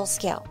digital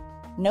scale.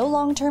 No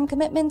long-term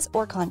commitments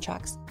or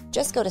contracts.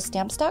 Just go to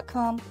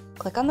Stamps.com,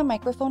 click on the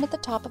microphone at the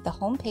top of the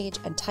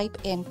homepage, and type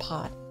in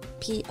POD,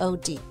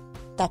 P-O-D.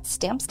 That's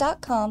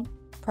Stamps.com,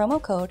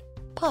 promo code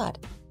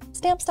POD.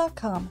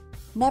 Stamps.com.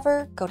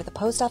 Never go to the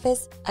post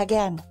office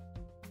again.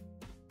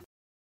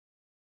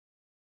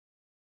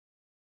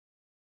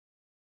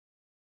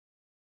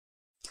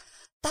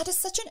 That is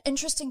such an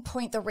interesting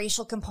point, the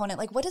racial component.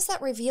 Like, what does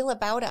that reveal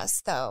about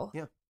us, though?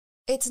 Yeah.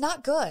 It's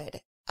not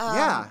good.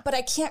 But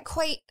I can't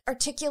quite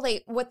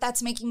articulate what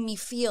that's making me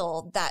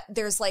feel, that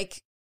there's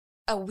like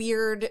a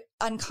weird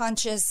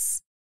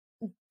unconscious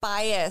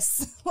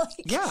bias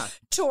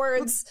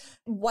towards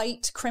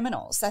white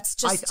criminals. That's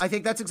just... I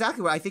think that's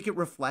exactly what I think. It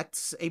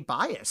reflects a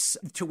bias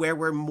to where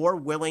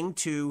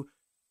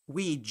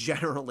we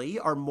generally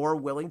are more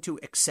willing to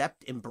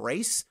accept,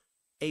 embrace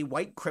a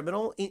white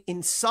criminal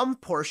in some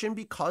portion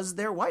because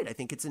they're white. I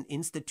think it's an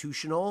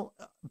institutional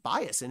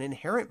bias, an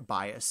inherent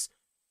bias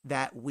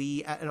that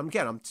we, and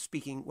again, I'm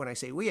speaking when I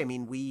say we, I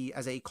mean we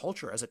as a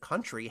culture, as a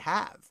country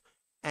have,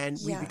 and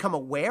we become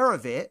aware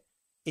of it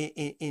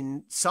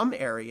in some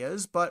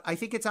areas, but I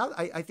think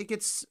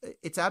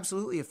it's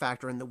absolutely a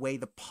factor in the way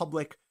the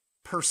public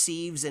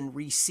perceives and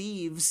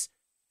receives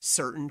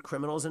certain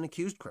criminals and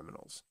accused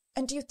criminals.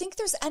 And do you think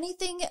there's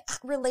anything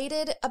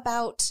related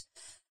about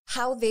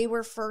how they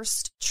were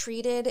first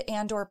treated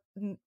and or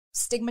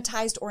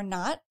stigmatized or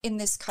not in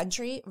this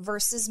country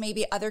versus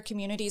maybe other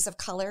communities of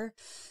color?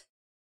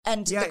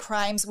 And the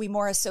crimes we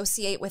more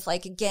associate with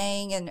like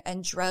gang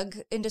and drug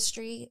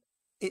industry?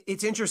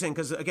 It's interesting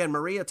because, again,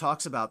 Maria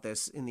talks about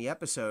this in the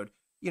episode.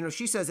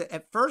 She says that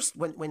at first,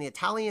 when the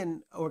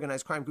Italian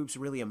organized crime groups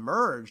really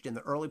emerged in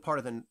the early part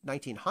of the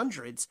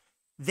 1900s,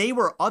 they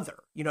were other.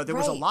 There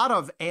was a lot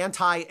of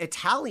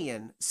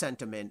anti-Italian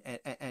sentiment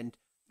and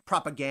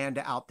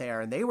propaganda out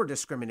there, and they were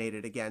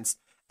discriminated against.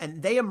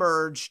 And they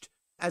emerged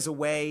as a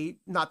way,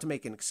 not to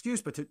make an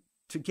excuse, but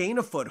to gain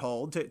a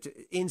foothold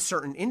in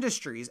certain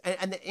industries.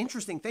 And the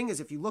interesting thing is,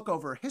 if you look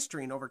over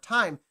history and over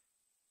time,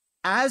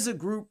 as a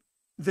group,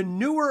 the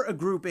newer a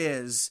group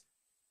is,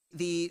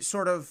 the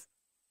sort of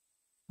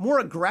more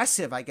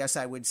aggressive, I guess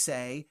I would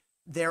say,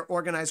 their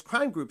organized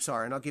crime groups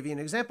are. And I'll give you an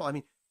example. I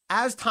mean,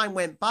 as time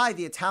went by,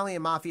 the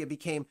Italian mafia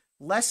became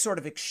less sort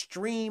of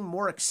extreme,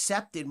 more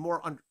accepted,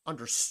 more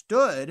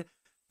understood.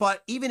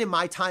 But even in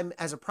my time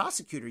as a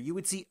prosecutor, you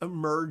would see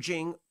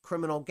emerging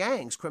criminal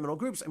gangs, criminal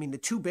groups. I mean, the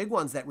two big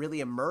ones that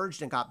really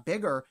emerged and got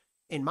bigger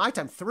in my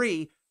time,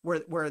 three,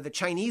 were the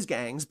Chinese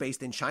gangs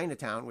based in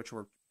Chinatown, which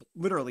were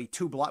literally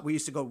 2 blocks. We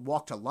used to go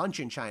walk to lunch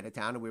in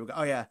Chinatown, and we would go,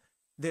 oh yeah,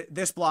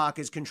 this block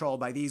is controlled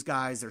by these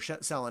guys. They're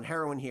selling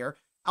heroin here.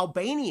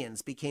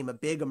 Albanians became a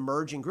big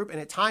emerging group, and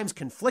at times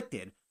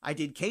conflicted. I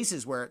did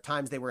cases where at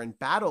times they were in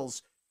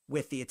battles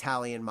with the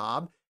Italian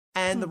mob.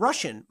 And the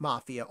Russian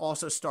mafia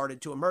also started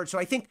to emerge. So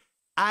I think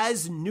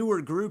as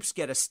newer groups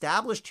get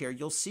established here,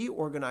 you'll see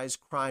organized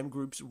crime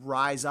groups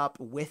rise up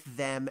with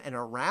them and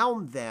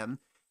around them,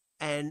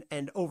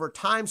 and over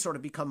time sort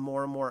of become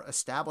more and more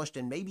established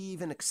and maybe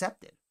even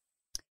accepted.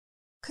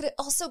 Could it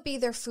also be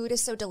their food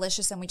is so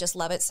delicious and we just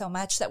love it so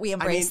much that we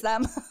embrace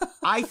them?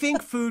 I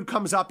think food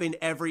comes up in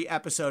every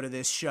episode of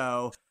this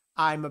show.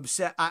 I'm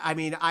upset.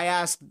 I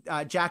asked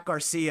Jack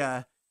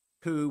Garcia,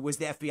 who was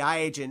the FBI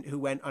agent who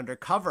went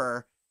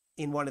undercover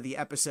in one of the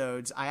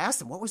episodes. I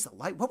asked him, what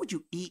would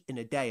you eat in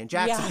a day? And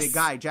Jack's a big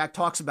guy. Jack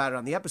talks about it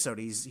on the episode.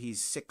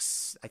 He's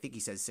 6, I think he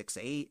says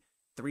 6'8",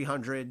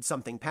 300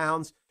 something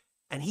pounds.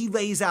 And he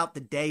lays out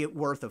the day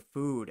worth of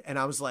food. And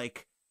I was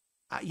like,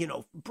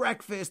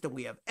 breakfast, and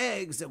we have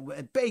eggs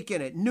and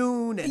bacon at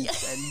noon and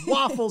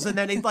waffles. And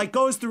then it like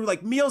goes through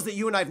like meals that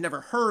you and I've never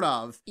heard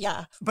of.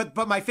 Yeah. But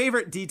my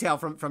favorite detail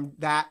from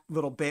that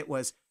little bit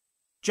was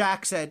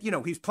Jack said,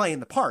 he's playing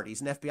the part.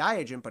 He's an FBI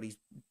agent, but he's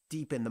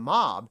deep in the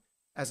mob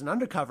as an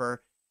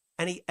undercover.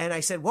 And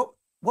I said, what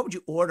would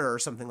you order or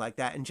something like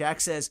that? And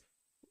Jack says,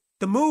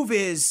 the move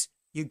is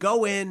you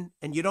go in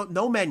and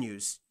no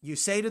menus. You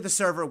say to the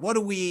server, what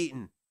are we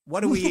eating?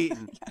 What are we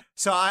eating?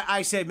 So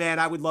I said, man,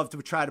 I would love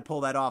to try to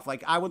pull that off.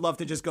 Like, I would love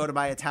to just go to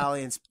my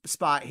Italian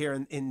spot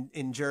here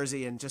in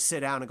Jersey and just sit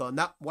down and go,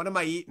 no, what am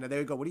I eating? And they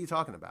would go, what are you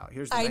talking about?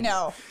 Here's the menu.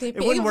 know.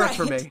 It wouldn't work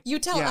for me. You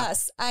tell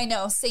us. I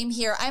know. Same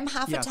here. I'm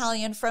half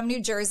Italian from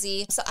New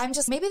Jersey. So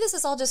maybe this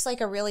is all just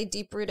like a really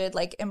deep-rooted,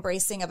 like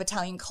embracing of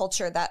Italian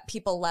culture that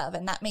people love.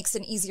 And that makes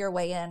an easier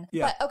way in.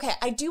 Yeah. But okay,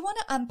 I do want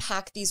to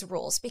unpack these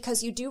rules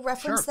because you do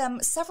reference them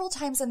several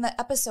times in the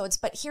episodes.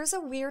 But here's a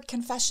weird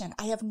confession.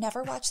 I have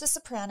never watched The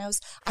Sopranos.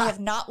 I have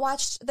not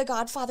watched the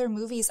Godfather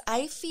movies.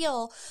 I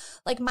feel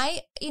like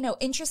my,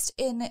 interest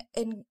in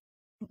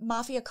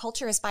mafia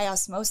culture is by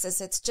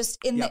osmosis. It's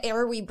just in the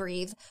air we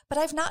breathe. But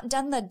I've not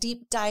done the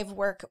deep dive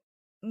work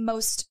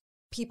most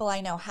people I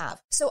know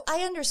have. So I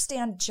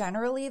understand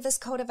generally this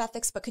code of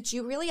ethics, but could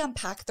you really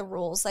unpack the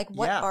rules? Like,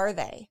 what are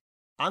they?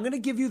 I'm going to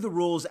give you the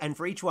rules, and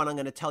for each one, I'm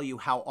going to tell you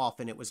how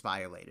often it was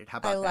violated. How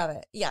about that? I love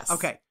it. Yes.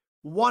 Okay.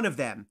 One of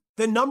them,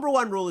 the number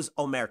one rule is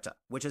omerta,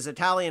 which is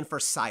Italian for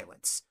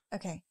silence.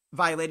 Okay.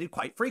 Violated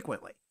quite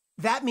frequently.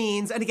 That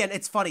means, and again,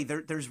 it's funny,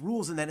 there's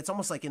rules, and then it's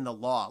almost like in the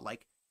law,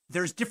 like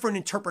there's different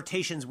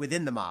interpretations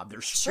within the mob.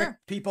 There's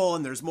strict people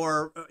and there's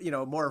more,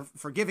 more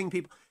forgiving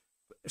people.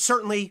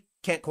 Certainly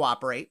can't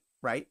cooperate,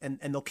 right? And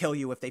they'll kill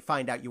you if they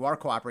find out you are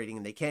cooperating,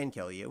 and they can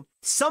kill you.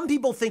 Some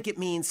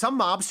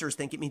mobsters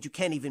think it means you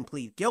can't even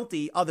plead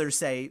guilty. Others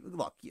say,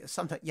 look,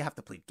 sometimes you have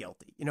to plead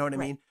guilty. You know what I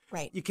mean?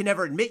 Right. You can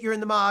never admit you're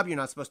in the mob. You're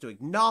not supposed to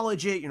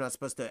acknowledge it. You're not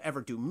supposed to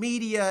ever do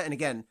media. And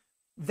again,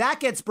 that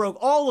gets broke.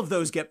 All of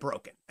those get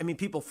broken. I mean,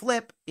 people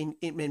flip,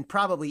 and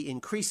probably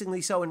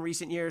increasingly so in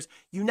recent years.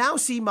 You now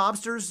see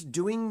mobsters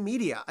doing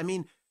media. I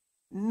mean,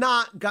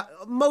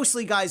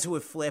 mostly guys who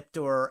have flipped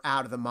or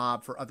out of the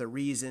mob for other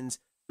reasons.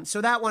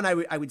 So that one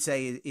I would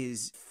say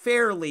is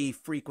fairly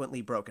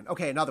frequently broken.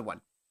 Okay, another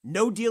one.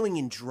 No dealing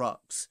in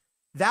drugs.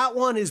 That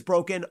one is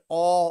broken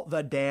all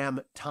the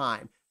damn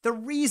time. The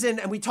reason,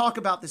 and we talk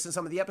about this in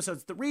some of the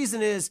episodes, the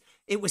reason is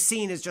it was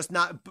seen as just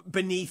not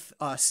beneath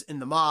us in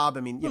the mob.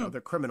 I mean,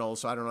 they're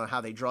criminals, so I don't know how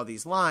they draw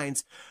these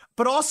lines.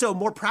 But also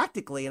more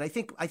practically, and I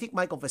think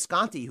Michael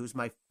Visconti, who's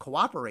my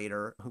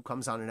cooperator, who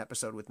comes on an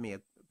episode with me,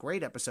 a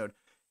great episode,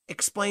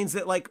 explains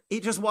that like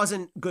it just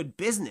wasn't good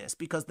business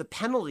because the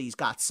penalties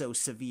got so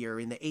severe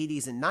in the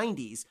 80s and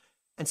 90s.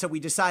 And so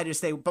we decided to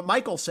stay. But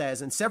Michael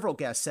says, and several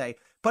guests say,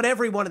 but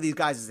every one of these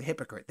guys is a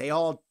hypocrite. They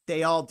all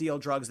deal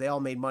drugs. They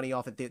all made money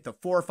off it.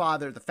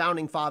 The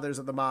founding fathers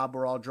of the mob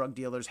were all drug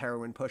dealers,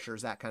 heroin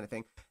pushers, that kind of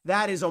thing.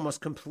 That is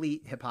almost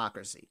complete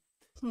hypocrisy.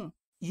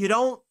 You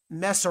don't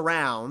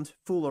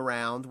fool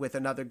around with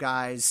another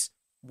guy's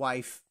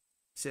wife,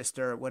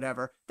 sister,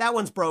 whatever. That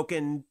one's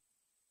broken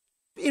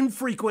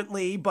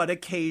infrequently, but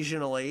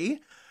occasionally.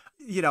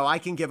 I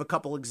can give a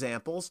couple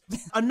examples.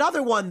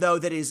 Another one, though,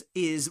 that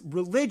is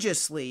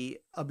religiously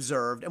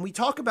observed, and we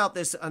talk about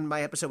this on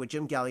my episode with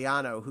Jim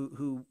Galliano,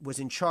 who was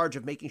in charge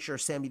of making sure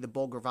Sammy the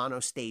Bull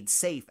Gravano stayed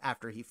safe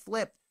after he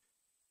flipped.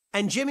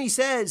 And Jimmy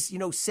says,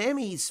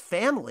 Sammy's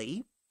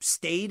family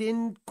stayed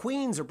in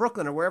Queens or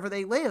Brooklyn or wherever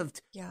they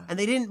lived. Yeah. And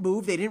they didn't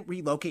move. They didn't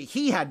relocate.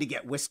 He had to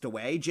get whisked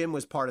away. Jim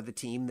was part of the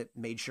team that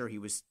made sure he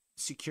was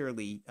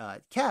securely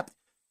kept.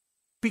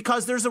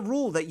 Because there's a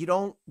rule that you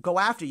don't go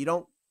after. You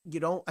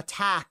don't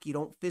attack, you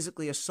don't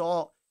physically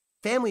assault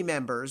family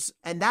members.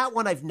 And that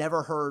one I've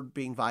never heard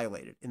being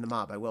violated in the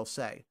mob, I will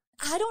say.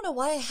 I don't know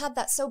why I had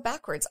that so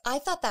backwards. I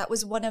thought that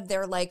was one of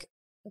their like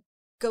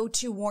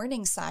go-to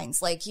warning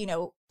signs. Like,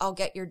 I'll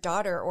get your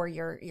daughter or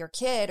your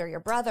kid or your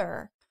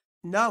brother.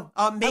 No,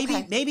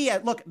 maybe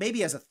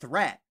as a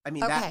threat. I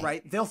mean, that,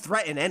 right? They'll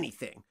threaten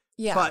anything.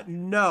 Yeah. But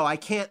no, I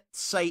can't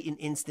cite an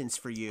instance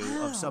for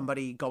you of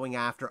somebody going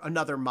after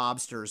another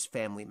mobster's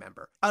family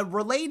member. A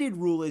related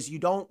rule is you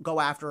don't go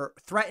after,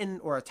 threaten,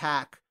 or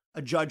attack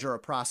a judge or a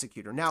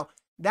prosecutor. Now,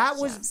 that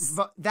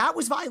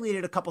was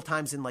violated a couple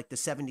times in like the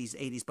 70s,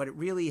 80s, but it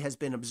really has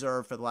been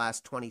observed for the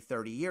last 20,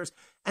 30 years.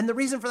 And the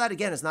reason for that,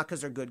 again, is not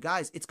because they're good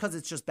guys. It's because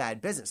it's just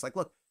bad business. Like,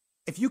 look,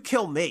 if you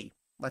kill me,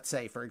 let's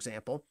say, for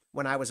example,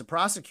 when I was a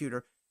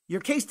prosecutor, your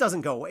case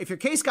doesn't go away. If your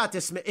case got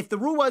dismissed, if the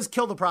rule was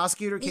kill the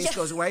prosecutor, case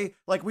goes away,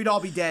 like we'd all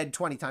be dead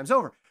 20 times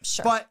over.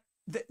 Sure. But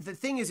the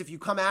thing is, if you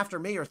come after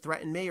me or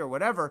threaten me or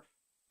whatever,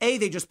 A,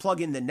 they just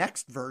plug in the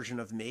next version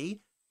of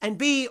me, and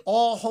B,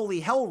 all holy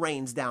hell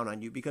rains down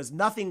on you because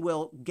nothing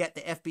will get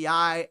the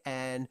FBI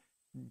and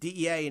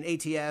DEA and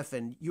ATF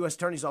and U.S.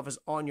 Attorney's Office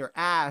on your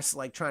ass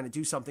like trying to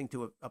do something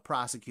to a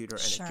prosecutor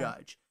and a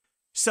judge.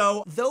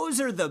 So those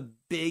are the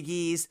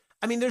biggies.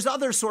 I mean, there's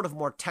other sort of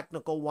more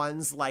technical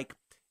ones, like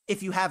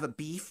if you have a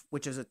beef,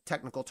 which is a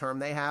technical term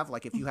they have,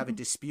 like if you have a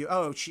dispute,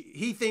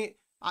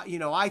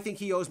 I think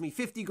he owes me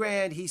 50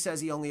 grand. He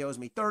says he only owes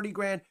me 30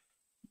 grand.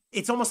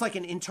 It's almost like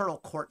an internal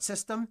court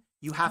system.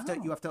 You have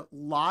to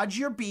lodge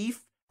your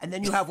beef, and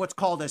then you have what's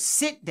called a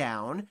sit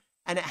down,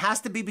 and it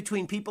has to be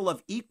between people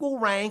of equal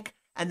rank.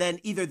 And then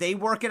either they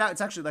work it out.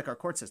 It's actually like our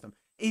court system.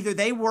 Either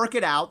they work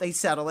it out, they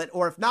settle it,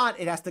 or if not,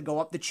 it has to go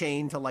up the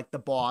chain to like the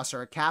boss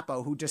or a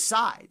capo who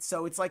decides.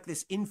 So it's like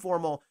this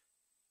informal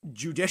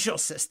judicial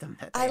system.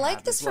 I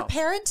like this for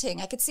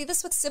parenting. I could see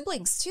this with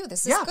siblings too.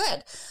 This is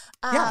good.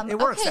 It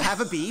works. To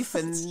have a beef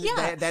and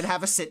then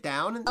have a sit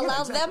down. And,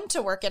 allow them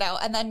to work it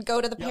out and then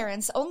go to the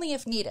parents only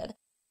if needed.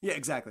 Yeah,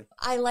 exactly.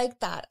 I like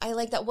that.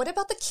 What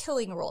about the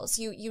killing rules?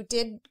 You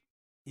did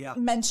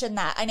mention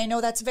that. And I know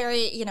that's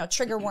very,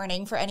 trigger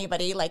warning for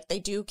anybody. Like they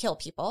do kill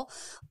people.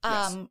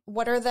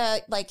 What are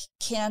the like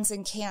cans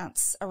and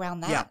can'ts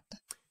around that? Yeah.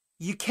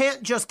 You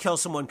can't just kill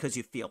someone because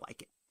you feel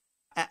like it.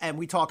 And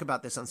we talk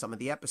about this on some of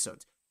the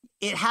episodes.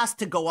 It has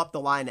to go up the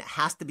line. It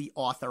has to be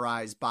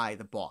authorized by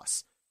the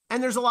boss.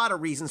 And there's a lot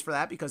of reasons for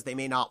that because they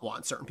may not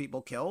want certain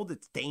people killed.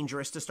 It's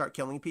dangerous to start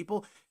killing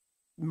people.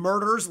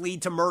 Murders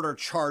lead to murder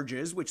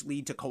charges, which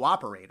lead to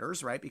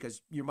cooperators, right?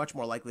 Because you're much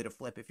more likely to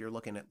flip if you're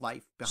looking at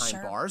life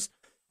behind bars.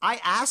 I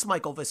asked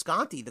Michael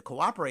Visconti, the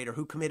cooperator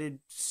who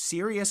committed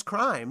serious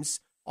crimes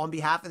on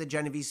behalf of the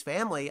Genovese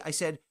family, I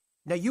said,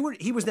 now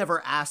he was never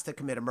asked to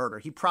commit a murder.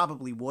 He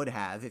probably would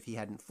have if he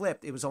hadn't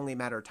flipped. It was only a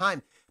matter of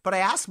time. But I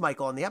asked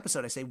Michael on the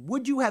episode, I say,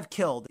 would you have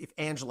killed if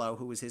Angelo,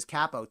 who was his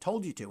capo,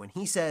 told you to? And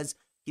he says,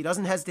 he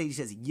doesn't hesitate. He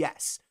says,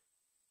 yes.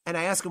 And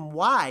I ask him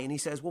why. And he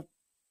says, well,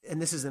 and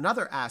this is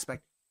another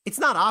aspect. It's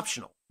not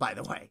optional, by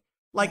the way.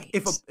 Like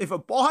if a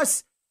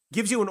boss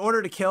gives you an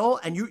order to kill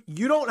and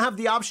you don't have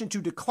the option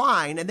to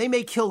decline, and they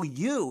may kill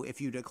you if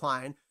you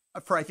decline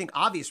for, I think,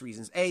 obvious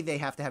reasons. A, they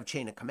have to have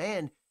chain of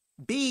command.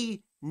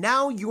 B,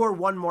 now you're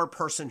one more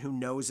person who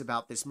knows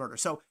about this murder.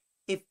 So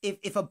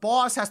if a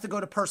boss has to go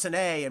to person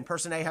A and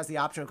person A has the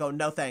option of going,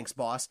 no thanks,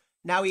 boss.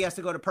 Now he has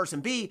to go to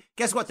person B.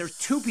 Guess what? There's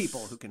two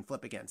people who can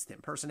flip against him,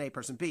 person A,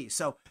 person B.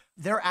 So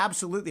there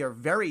absolutely are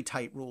very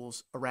tight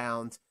rules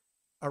around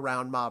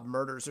mob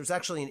murders. There's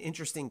actually an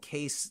interesting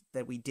case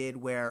that we did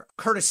where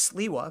Curtis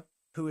Sliwa,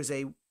 who is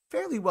a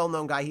fairly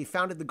well-known guy, he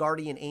founded the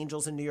Guardian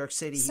Angels in New York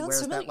City. He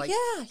wears that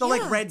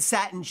like red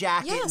satin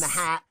jacket and the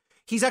hat.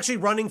 He's actually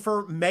running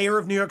for mayor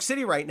of New York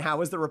City right now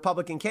as the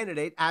Republican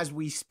candidate as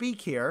we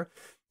speak here.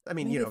 I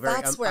mean,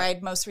 that's where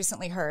I'd most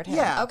recently heard him.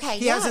 Yeah. Okay.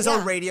 He has his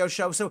own radio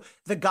show. So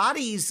the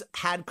Gottis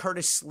had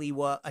Curtis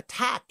Sliwa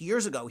attacked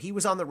years ago. He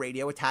was on the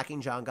radio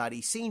attacking John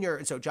Gotti Sr.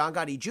 And so John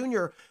Gotti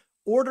Jr.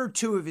 ordered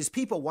two of his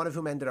people, one of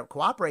whom ended up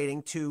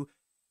cooperating, to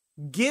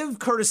give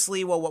Curtis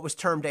Sliwa what was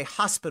termed a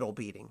hospital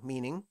beating,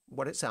 meaning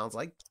what it sounds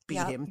like,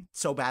 beat him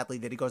so badly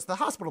that he goes to the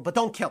hospital, but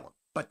don't kill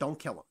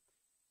him.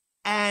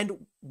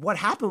 And what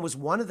happened was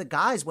one of the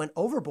guys went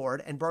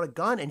overboard and brought a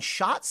gun and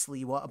shot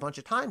Sliwa a bunch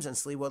of times. And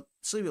Sliwa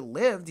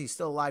lived. He's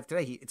still alive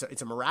today.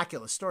 It's a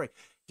miraculous story.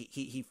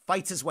 He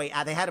fights his way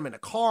out. They had him in a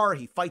car.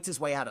 He fights his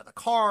way out of the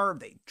car.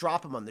 They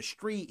drop him on the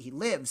street. He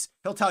lives.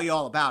 He'll tell you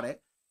all about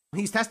it.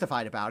 He's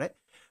testified about it.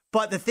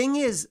 But the thing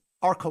is,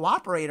 our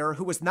cooperator,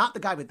 who was not the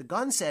guy with the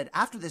gun, said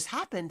after this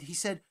happened, he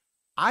said,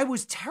 I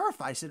was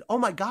terrified. I said, oh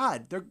my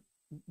God,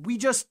 we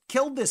just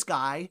killed this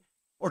guy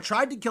or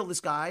tried to kill this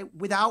guy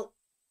without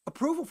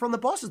approval from the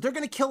bosses. They're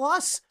going to kill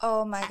us.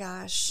 Oh my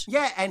gosh.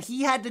 Yeah. And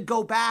he had to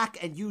go back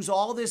and use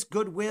all this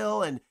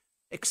goodwill and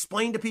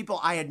explain to people,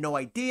 I had no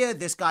idea.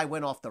 This guy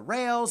went off the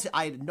rails.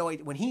 I had no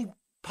idea. When he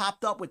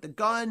popped up with the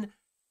gun,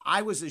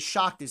 I was as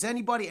shocked as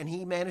anybody, and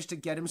he managed to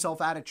get himself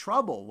out of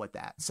trouble with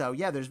that. So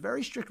yeah, there's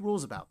very strict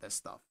rules about this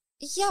stuff.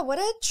 Yeah, what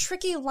a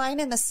tricky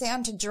line in the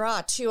sand to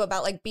draw too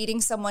about like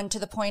beating someone to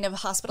the point of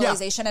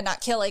hospitalization and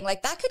not killing.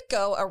 Like that could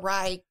go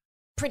awry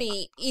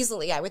pretty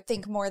easily, I would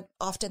think, more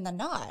often than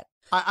not.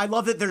 I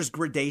love that there's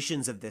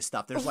gradations of this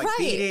stuff. There's like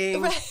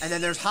beating, and then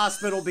there's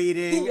hospital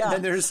beating, and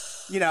then there's,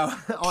 on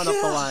up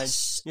the line.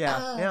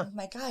 Yeah.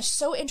 My gosh.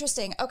 So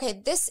interesting.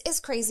 Okay. This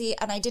is crazy.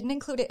 And I didn't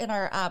include it in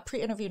our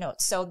pre-interview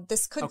notes. So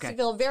this could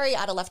feel very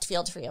out of left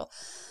field for you.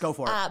 Go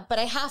for it. But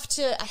I have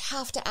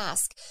to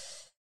ask.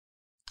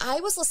 I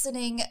was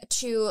listening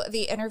to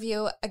the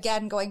interview,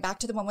 again, going back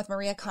to the one with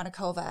Maria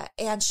Konnikova,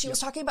 and she was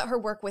talking about her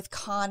work with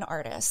con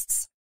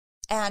artists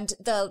and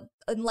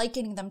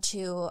likening them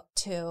to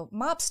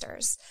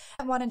mobsters.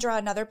 I want to draw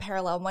another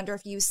parallel. I wonder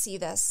if you see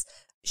this.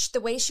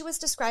 The way she was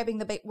describing,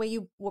 the way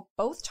you were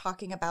both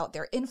talking about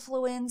their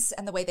influence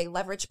and the way they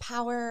leverage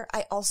power,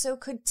 I also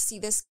could see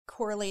this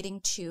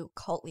correlating to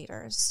cult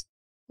leaders.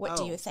 What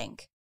do you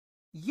think?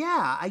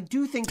 Yeah, I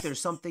do think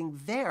there's something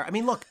there. I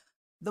mean, look,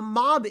 the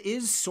mob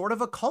is sort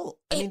of a cult.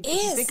 I mean,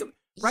 if you think of,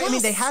 right? I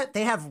mean,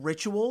 they have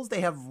rituals,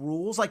 they have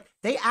rules. Like,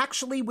 they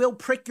actually will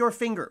prick your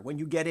finger when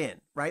you get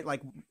in, right?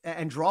 Like,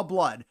 and draw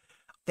blood.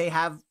 They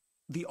have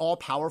the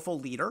all-powerful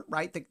leader,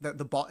 right?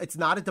 The boss. It's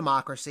not a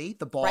democracy.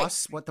 The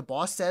boss, what the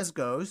boss says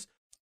goes.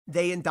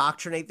 They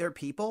indoctrinate their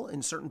people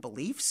in certain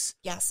beliefs.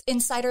 Yes,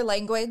 insider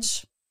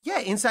language. Yeah,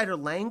 insider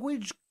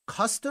language,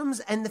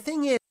 customs, and the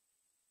thing is,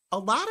 a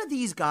lot of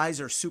these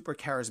guys are super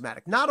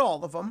charismatic. Not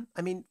all of them.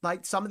 I mean,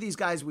 like some of these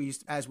guys, we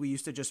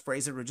used to just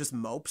phrase it, were just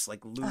mopes,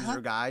 like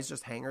loser guys,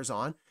 just hangers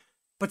on.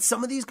 But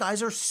some of these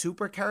guys are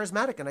super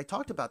charismatic, and I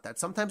talked about that.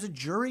 Sometimes a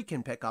jury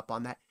can pick up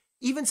on that.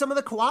 Even some of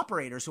the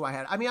cooperators who I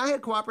had. I mean, I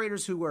had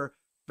cooperators who were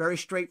very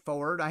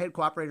straightforward. I had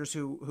cooperators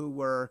who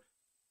were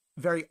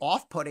very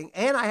off-putting,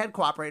 and I had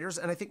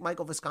cooperators, and I think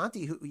Michael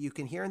Visconti, who you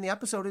can hear in the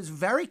episode, is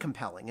very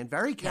compelling and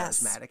very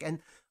charismatic and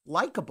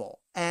likable.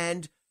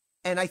 And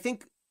I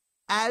think,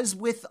 as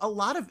with a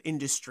lot of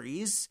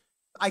industries,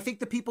 I think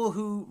the people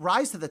who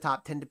rise to the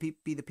top tend to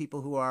be the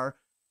people who are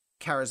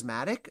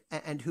charismatic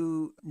and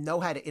who know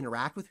how to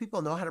interact with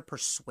people, know how to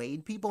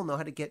persuade people, know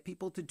how to get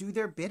people to do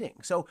their bidding.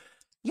 So,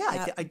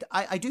 yeah.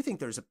 I do think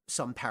there's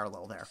some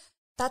parallel there.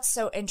 That's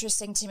so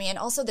interesting to me. And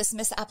also this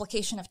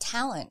misapplication of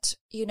talent.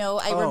 You know,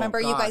 I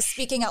remember you guys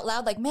speaking out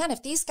loud, like, man,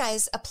 if these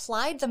guys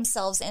applied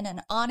themselves in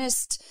an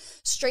honest,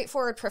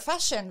 straightforward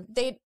profession,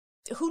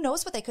 who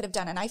knows what they could have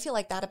done. And I feel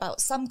like that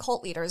about some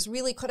cult leaders,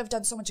 really could have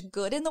done so much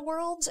good in the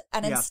world.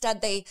 And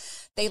instead they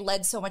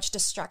led so much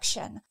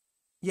destruction.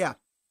 Yeah.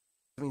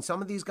 I mean,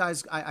 some of these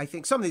guys, I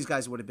think some of these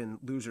guys would have been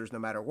losers no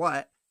matter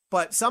what.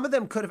 But some of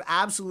them could have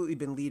absolutely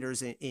been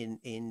leaders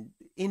in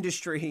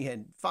industry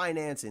and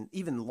finance and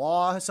even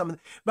law.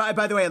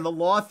 By the way, on the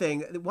law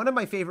thing, one of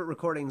my favorite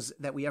recordings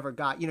that we ever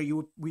got, you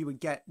know, we would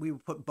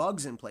put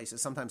bugs in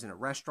places, sometimes in a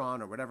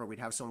restaurant or whatever. We'd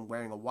have someone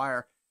wearing a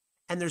wire.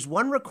 And there's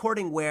one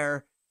recording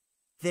where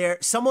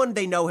someone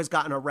they know has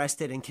gotten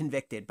arrested and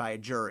convicted by a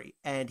jury.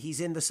 And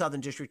he's in the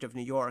Southern District of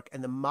New York.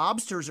 And the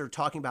mobsters are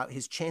talking about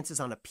his chances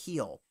on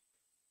appeal.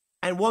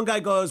 And one guy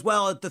goes,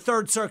 well, the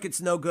Third Circuit's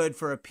no good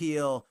for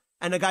appeal.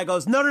 And the guy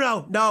goes,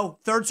 no,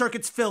 Third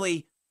Circuit's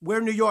Philly.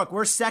 We're New York.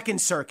 We're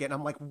Second Circuit. And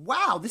I'm like,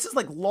 wow, this is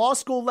like law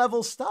school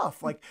level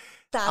stuff. Like,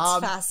 that's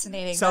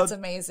fascinating. That's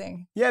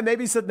amazing. Yeah,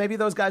 maybe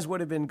those guys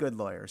would have been good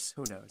lawyers.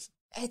 Who knows?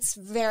 It's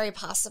very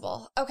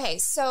possible. Okay,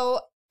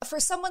 so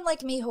for someone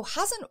like me who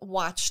hasn't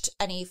watched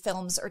any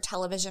films or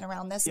television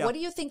around this, what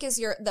do you think is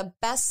the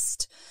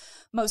best,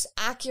 most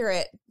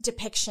accurate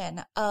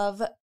depiction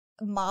of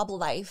mob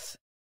life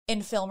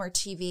in film or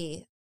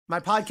TV? My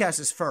podcast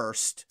is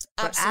first,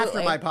 but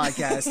after my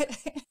podcast,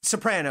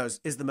 Sopranos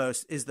is the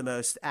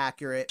most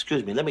accurate.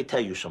 Excuse me, let me tell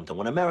you something.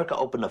 When America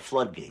opened the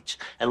floodgates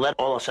and let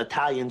all us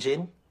Italians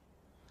in,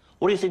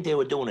 what do you think they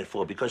were doing it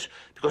for? Because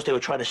they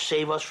were trying to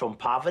save us from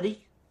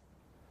poverty?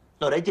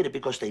 No, they did it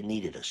because they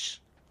needed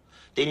us.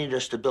 They needed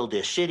us to build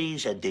their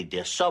cities and dig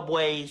their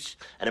subways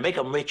and to make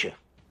them richer.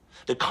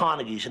 The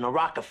Honigs and the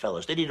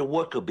Rockefellers, they needed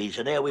worker bees,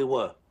 and there we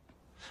were.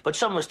 But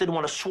some of us didn't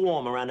want to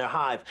swarm around their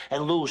hive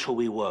and lose who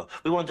we were.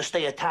 We wanted to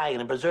stay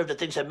Italian and preserve the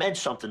things that meant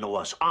something to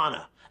us: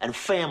 honor and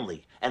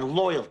family and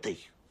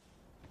loyalty.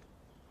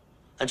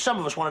 And some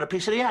of us wanted a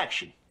piece of the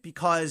action.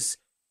 Because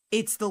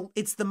it's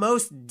the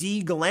most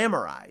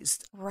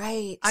de-glamorized.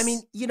 Right. I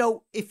mean, you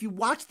know, if you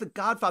watch The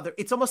Godfather,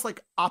 it's almost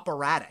like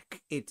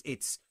operatic.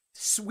 It's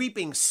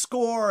sweeping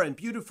score and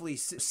beautifully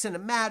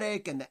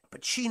cinematic, and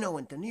Pacino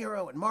and De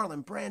Niro and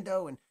Marlon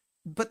Brando.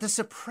 But The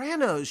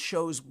Sopranos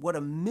shows what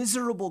a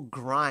miserable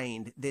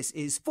grind this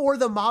is for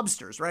the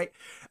mobsters, right?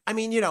 I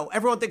mean, you know,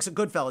 everyone thinks of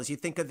Goodfellas. You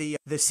think of the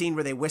scene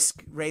where they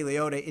whisk Ray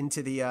Liotta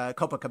into the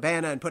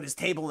Copacabana and put his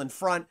table in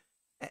front.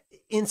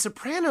 In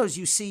Sopranos,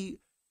 you see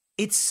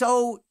it's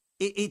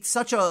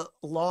such a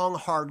long,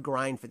 hard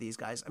grind for these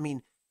guys. I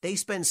mean, they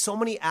spend so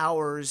many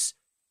hours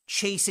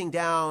chasing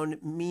down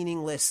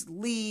meaningless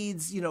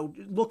leads, you know,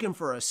 looking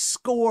for a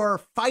score,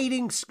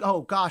 fighting.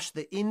 Oh gosh,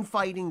 the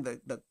infighting,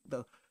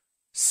 the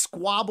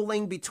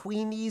squabbling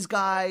between these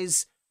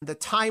guys, the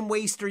time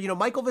waster. You know,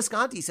 Michael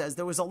Visconti says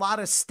there was a lot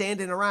of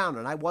standing around,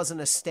 and I wasn't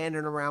a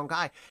standing around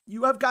guy.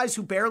 You have guys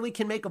who barely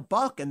can make a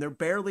buck, and they're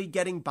barely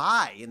getting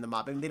by in the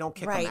mob. I mean, they don't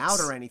kick them out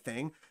or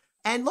anything.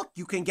 And look,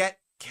 you can get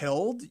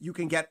killed, you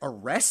can get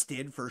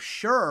arrested for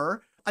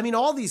sure. I mean,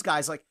 all these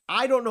guys, like,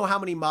 I don't know how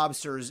many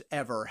mobsters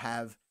ever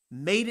have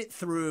made it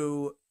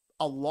through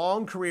a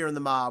long career in the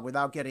mob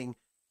without getting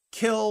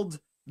killed,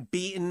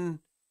 beaten,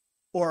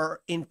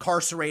 or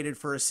incarcerated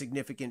for a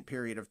significant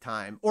period of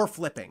time, or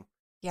flipping.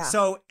 Yeah.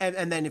 So,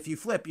 and then if you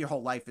flip, your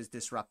whole life is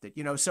disrupted,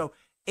 you know? So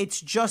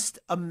it's just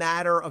a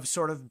matter of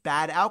sort of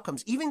bad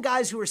outcomes. Even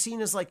guys who are seen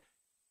as like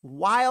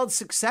wild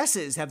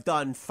successes have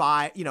done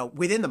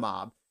within the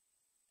mob,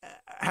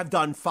 have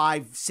done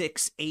 5,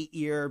 6, 8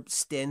 year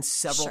stints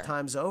several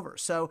times over.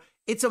 So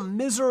it's a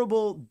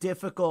miserable,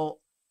 difficult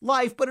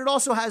life, but it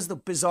also has the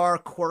bizarre,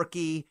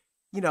 quirky,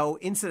 you know,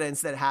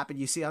 incidents that happen.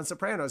 You see on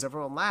Sopranos,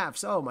 everyone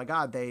laughs. Oh my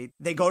God,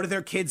 they go to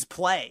their kids'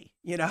 play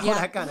you know,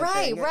 that kind of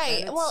thing.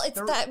 Right. Well,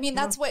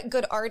 that's what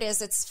good art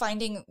is. It's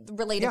finding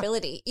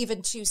relatability,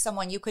 even to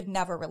someone you could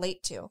never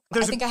relate to.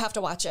 I think I have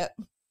to watch it.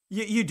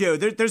 You do.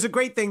 There's a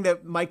great thing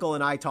that Michael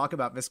and I talk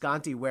about,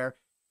 Visconti, where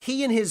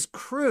he and his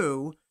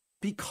crew,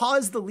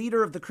 because the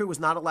leader of the crew was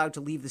not allowed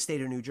to leave the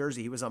state of New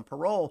Jersey, he was on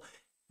parole,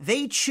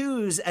 they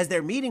choose as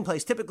their meeting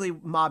place. Typically,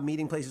 mob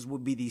meeting places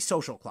would be these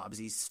social clubs,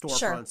 these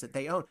storefronts that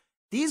they own.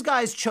 These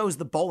guys chose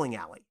the bowling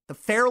alley, the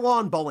Fair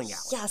Lawn Bowling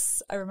Alley.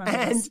 Yes, I remember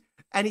this.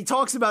 And he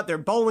talks about their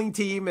bowling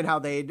team and how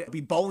they'd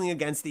be bowling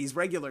against these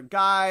regular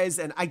guys.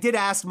 And I did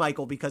ask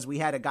Michael, because we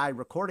had a guy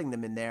recording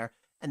them in there,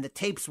 and the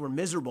tapes were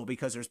miserable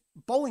because there's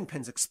bowling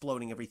pins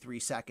exploding every 3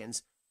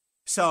 seconds.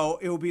 So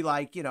it would be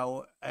like, you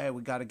know, hey,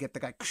 we got to get the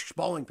guy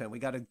bowling pin. We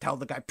got to tell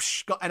the guy.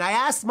 Go. And I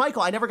asked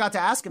Michael, I never got to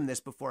ask him this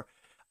before.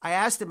 I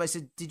asked him, I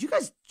said, did you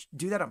guys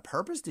do that on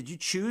purpose? Did you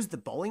choose the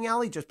bowling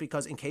alley just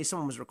because in case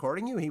someone was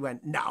recording you? He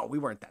went, no, we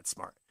weren't that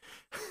smart.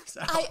 So.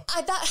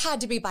 I that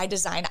had to be by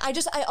design.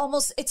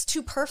 It's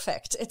too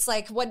perfect. It's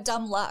like, what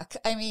dumb luck.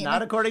 I mean.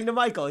 Not according to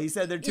Michael. He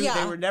said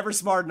they were never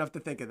smart enough to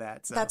think of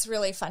that. So. That's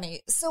really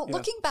funny. So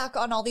looking back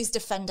on all these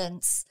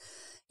defendants,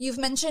 you've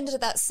mentioned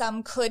that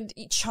some could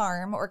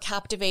charm or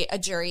captivate a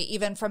jury,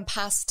 even from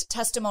past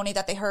testimony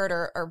that they heard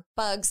or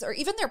bugs or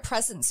even their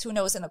presence, who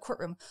knows, in the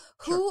courtroom.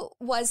 Who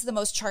was the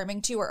most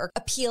charming to you or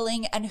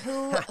appealing, and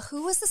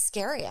who was the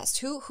scariest?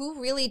 Who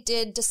really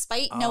did,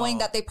 despite knowing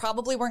that they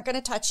probably weren't going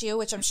to touch you,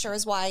 which I'm sure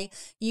is why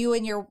you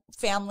and your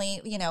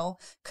family, you know,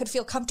 could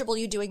feel comfortable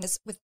doing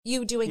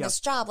this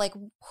job. Like,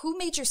 who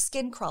made your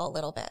skin crawl a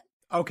little bit?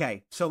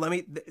 Okay, so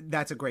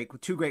that's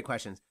two great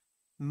questions.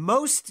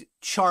 Most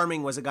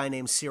charming was a guy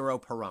named Ciro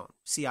Perone.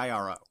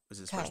 Ciro was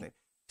his first name.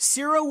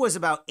 Ciro was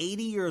about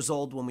 80 years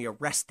old when we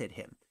arrested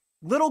him.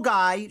 Little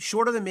guy,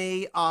 shorter than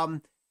me,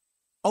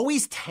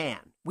 always tan.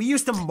 We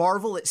used to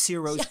marvel at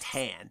Ciro's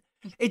tan.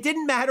 It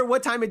didn't matter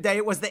what time of day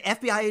it was. The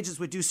FBI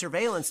agents would do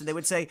surveillance, and they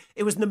would say,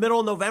 it was in the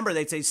middle of November.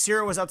 They'd say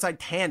Ciro was outside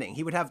tanning.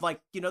 He would have,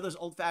 like, you know, those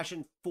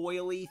old-fashioned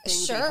foily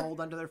things they hold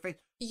under their face.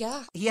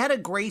 Yeah. He had a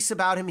grace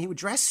about him. He would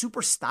dress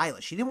super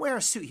stylish. He didn't wear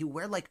a suit. He would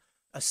wear, like,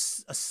 a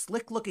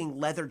slick-looking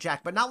leather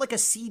jacket, but not like a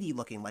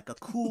seedy-looking, like a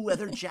cool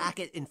leather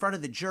jacket in front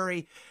of the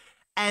jury.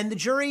 And the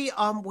jury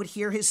would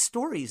hear his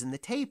stories in the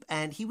tape,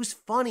 and he was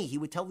funny. He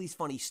would tell these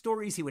funny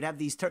stories. He would have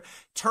these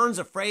turns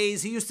of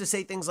phrase. He used to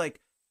say things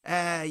like,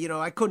 you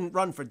know, I couldn't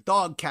run for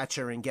dog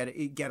catcher and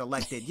get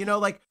elected, you know,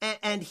 like,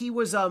 and he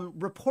was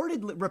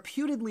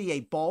reputedly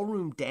a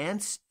ballroom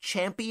dance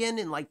champion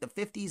in like the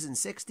 50s and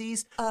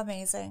 60s.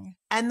 Amazing.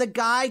 And the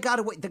guy got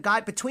away. The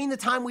guy, between the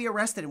time we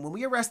arrested him, when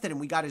we arrested him,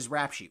 we got his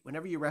rap sheet.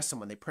 Whenever you arrest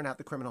someone, they print out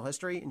the criminal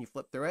history and you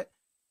flip through it.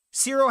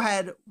 Ciro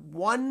had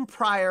one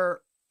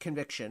prior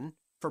conviction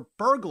for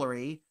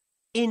burglary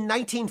in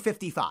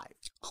 1955.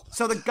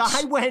 So the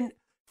guy went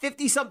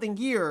 50-something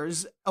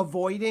years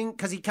avoiding,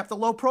 because he kept a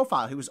low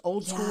profile. He was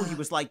old school. He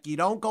was like, you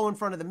don't go in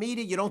front of the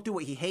media. You don't do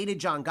what he hated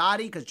John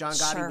Gotti, because John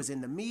Gotti was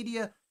in the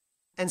media.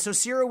 And so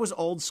Ciro was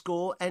old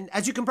school. And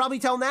as you can probably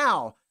tell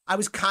now, I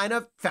was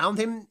found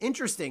him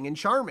interesting and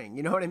charming.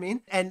 You know what I mean?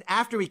 And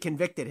after we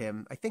convicted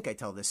him, I think I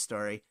tell this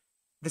story,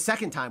 the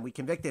second time we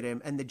convicted him,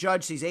 and the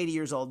judge, he's 80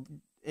 years old,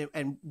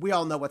 and we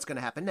all know what's going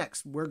to happen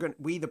next.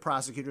 We, the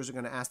prosecutors, are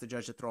going to ask the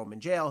judge to throw him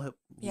in jail.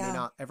 He may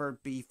not ever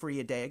be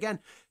free a day again.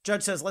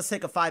 Judge says, let's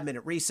take a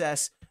 5-minute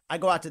recess. I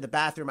go out to the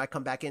bathroom. I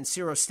come back in.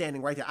 Ciro's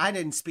standing right there. I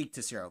didn't speak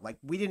to Ciro. Like,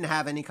 we didn't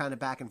have any kind of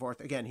back and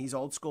forth. Again, he's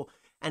old school.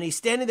 And he's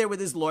standing there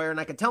with his lawyer, and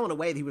I could tell in a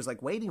way that he was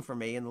like waiting for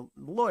me. And the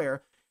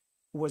lawyer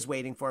was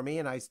waiting for me.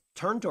 And I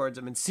turned towards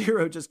him, and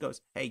Ciro just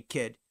goes, hey,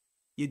 kid,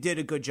 you did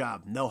a good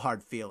job. No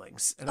hard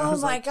feelings. And I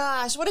was my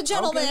gosh, what a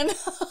gentleman.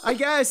 Okay, I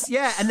guess,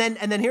 yeah. And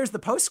then here's the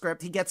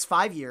postscript. He gets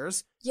 5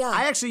 years. Yeah.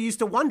 I actually used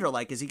to wonder,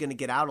 like, is he going to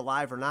get out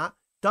alive or not?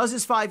 Does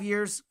his 5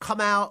 years,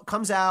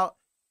 comes out,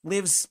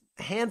 lives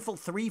a handful,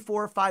 3,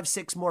 4, 5,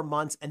 6 more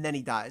months, and then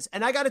he dies.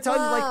 And I got to tell you,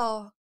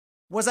 like,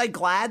 was I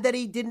glad that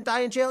he didn't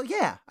die in jail?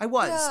 Yeah, I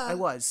was. Yeah. I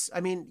was.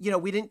 I mean, you know,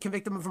 we didn't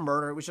convict him of a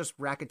murder. It was just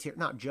racketeering,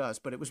 not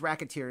just, but it was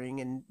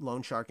racketeering and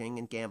loan sharking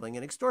and gambling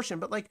and extortion.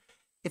 But, like,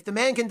 if the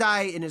man can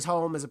die in his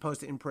home as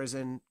opposed to in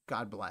prison,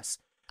 God bless.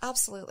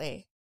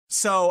 Absolutely.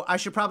 So I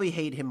should probably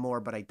hate him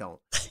more, but I don't.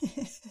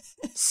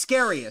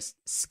 Scariest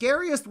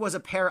was a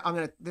pair.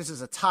 This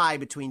is a tie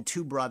between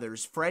two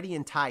brothers, Freddie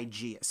and Ty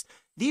Gius.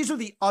 These are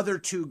the other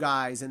two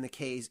guys in the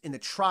case, in the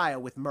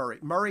trial with Murray.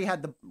 Murray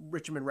had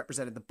Richmond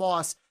represented the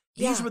boss.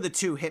 These were the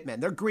two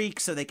hitmen. They're Greek,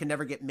 so they can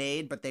never get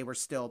made, but they were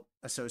still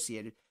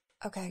associated.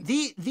 Okay.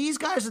 These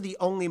guys are the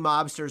only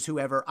mobsters who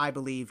ever, I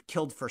believe,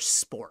 killed for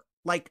sport.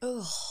 Like,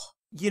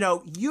 you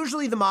know,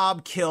 usually the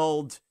mob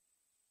killed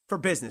for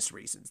business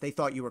reasons. They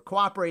thought you were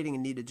cooperating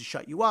and needed to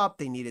shut you up.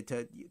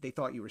 They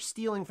thought you were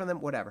stealing from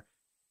them, whatever.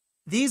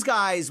 These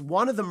guys,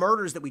 one of the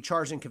murders that we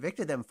charged and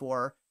convicted them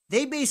for,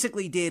 they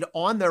basically did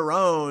on their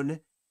own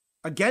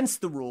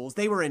against the rules.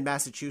 They were in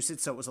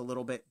Massachusetts, so it was a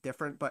little bit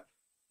different, but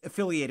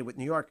affiliated with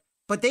New York.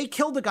 But they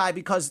killed the guy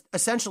because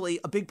essentially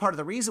a big part of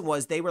the reason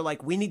was they were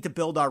like, we need to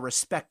build our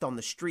respect on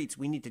the streets.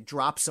 We need to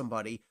drop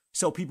somebody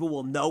so people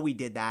will know we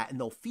did that and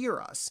they'll fear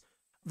us.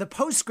 The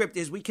postscript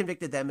is we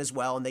convicted them as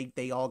well, and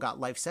they all got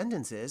life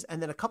sentences.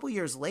 And then a couple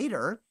years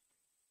later,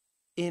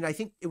 in I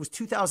think it was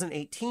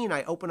 2018,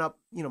 I open up,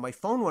 my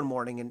phone one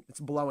morning and it's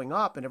blowing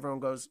up and everyone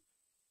goes,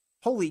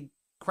 holy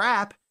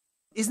crap,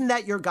 isn't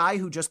that your guy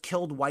who just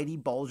killed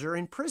Whitey Bulger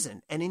in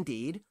prison? And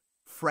indeed,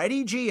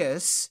 Freddie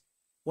Gius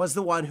was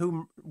the one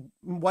who,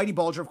 Whitey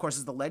Bulger, of course,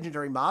 is the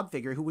legendary mob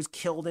figure who was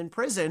killed in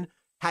prison,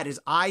 had his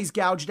eyes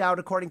gouged out,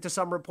 according to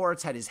some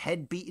reports, had his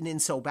head beaten in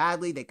so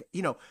badly.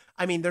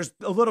 There's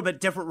a little bit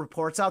different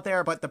reports out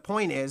there, but the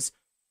point is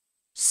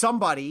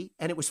somebody,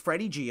 and it was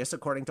Freddie Gius,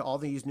 according to all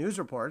these news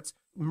reports,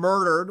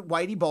 murdered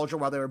Whitey Bulger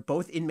while they were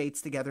both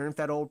inmates together in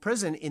federal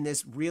prison in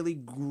this really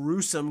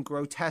gruesome,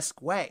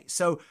 grotesque way.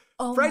 So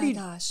my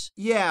gosh.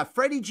 Yeah,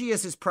 Freddie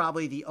Gius is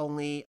probably the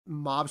only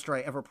mobster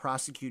I ever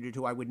prosecuted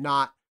who I would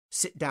not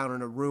sit down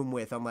in a room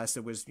with unless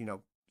it was,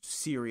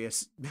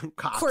 serious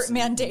cops. Court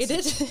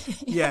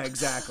mandated. Yeah,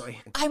 exactly.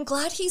 I'm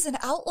glad he's an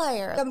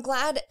outlier. I'm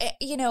glad,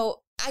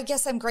 I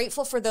guess I'm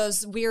grateful for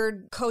those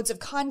weird codes of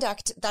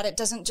conduct that it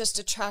doesn't just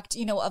attract,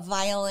 a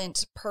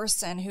violent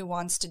person who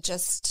wants to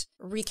just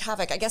wreak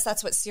havoc. I guess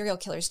that's what serial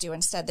killers do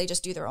instead. They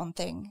just do their own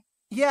thing.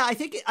 Yeah, I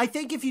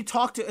think if you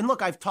talk to, and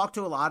look, I've talked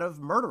to a lot of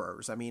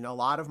murderers. I mean, a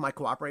lot of my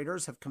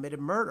cooperators have committed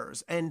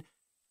murders. And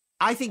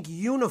I think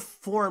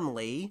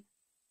uniformly,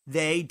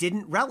 they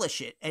didn't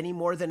relish it any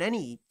more than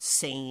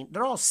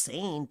they're all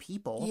sane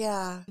people.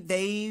 Yeah.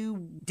 They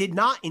did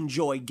not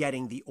enjoy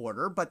getting the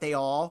order, but they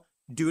all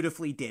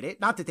dutifully did it.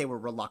 Not that they were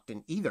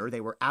reluctant either.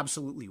 They were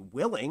absolutely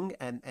willing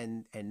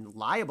and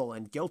liable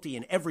and guilty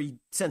in every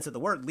sense of the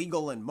word,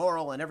 legal and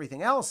moral and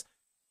everything else.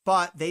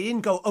 But they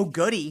didn't go, oh,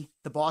 goody,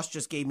 the boss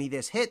just gave me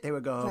this hit. They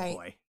would go, oh,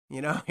 boy,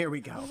 here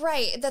we go.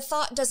 Right. The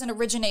thought doesn't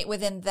originate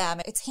within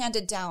them. It's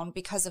handed down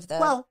because of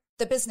the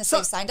business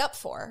they signed up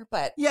for.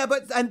 But yeah,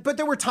 but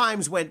there were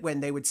times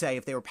when they would say,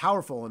 if they were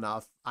powerful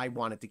enough, I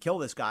wanted to kill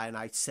this guy, and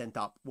I sent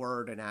up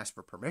word and asked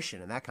for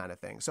permission and that kind of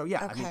thing. So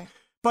yeah, okay.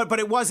 But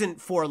it wasn't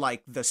for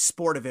like the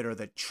sport of it or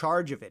the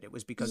charge of it. It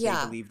was because they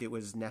believed it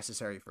was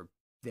necessary for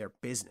their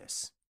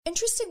business.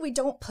 Interesting. We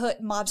don't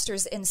put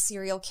mobsters in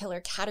serial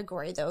killer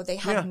category, though. They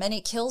have many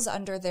kills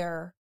under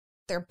their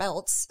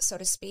belts, so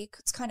to speak.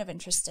 It's kind of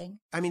interesting.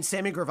 I mean,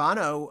 Sammy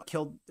Gravano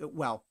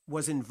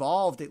was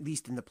involved, at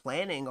least in the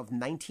planning, of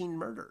 19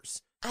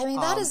 murders. I mean,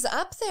 that is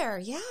up there.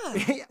 Yeah.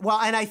 Well,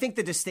 and I think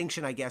the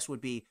distinction, I guess,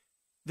 would be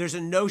there's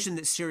a notion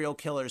that serial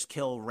killers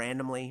kill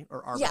randomly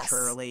or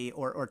arbitrarily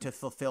or to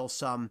fulfill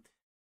some,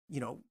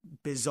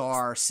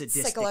 bizarre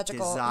sadistic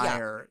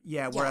desire.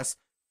 Yeah. Whereas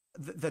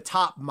the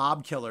top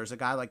mob killers, a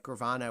guy like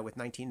Gravano with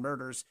 19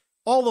 murders,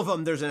 all of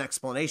them, there's an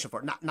explanation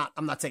for it.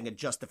 I'm not saying a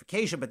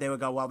justification, but they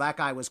would go, well, that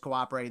guy was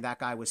cooperating. That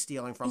guy was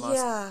stealing from us.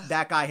 Yeah.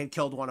 That guy had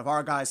killed one of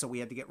our guys, so we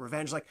had to get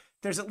revenge. Like,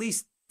 there's at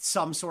least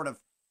some sort of,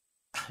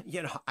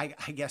 I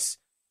guess,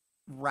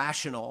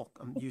 rational,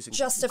 I'm using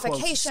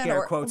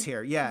justification quotes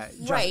here. Yeah.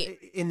 Right.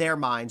 In their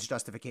minds,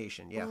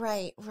 justification. Yeah.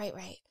 Right.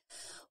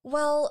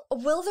 Well,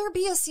 will there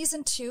be a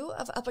season 2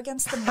 of Up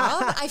Against the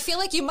Mob? I feel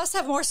like you must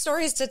have more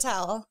stories to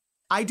tell.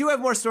 I do have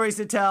more stories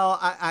to tell.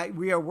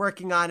 We are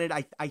working on it.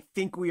 I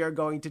think we are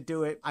going to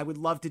do it. I would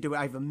love to do it.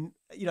 I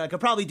could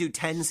probably do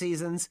 10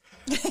 seasons.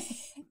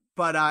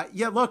 But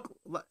look,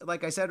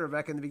 like I said,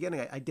 Rebecca, in the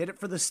beginning, I did it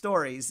for the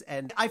stories.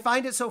 And I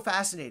find it so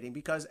fascinating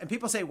because, and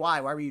people say, why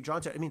were you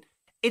drawn to it? I mean,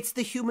 it's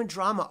the human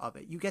drama of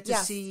it. You get to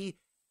see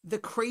the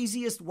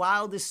craziest,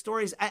 wildest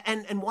stories.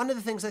 And one of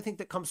the things I think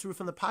that comes through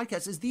from the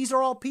podcast is these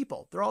are all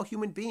people. They're all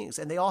human beings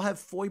and they all have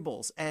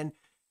foibles and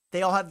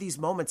they all have these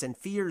moments and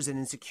fears and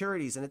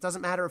insecurities. And it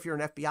doesn't matter if you're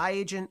an FBI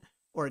agent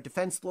or a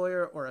defense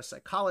lawyer or a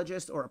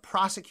psychologist or a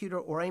prosecutor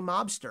or a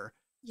mobster.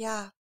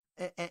 Yeah.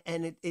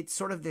 And it's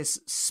sort of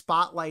this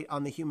spotlight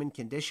on the human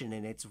condition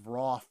in its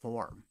raw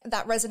form.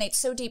 That resonates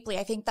so deeply.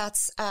 I think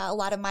that's a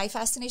lot of my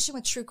fascination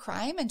with true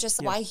crime and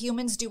just why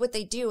humans do what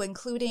they do,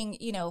 including,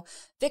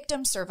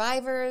 victims,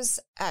 survivors,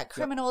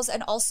 criminals,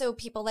 and also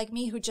people like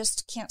me who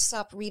just can't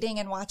stop reading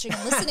and watching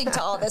and listening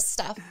to all this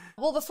stuff.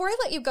 Well, before I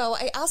let you go,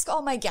 I ask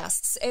all my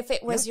guests, if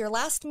it was your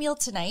last meal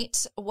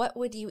tonight, what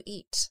would you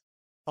eat?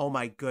 Oh,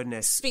 my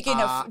goodness.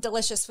 Speaking of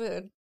delicious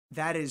food.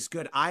 That is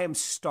good. I am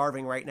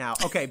starving right now.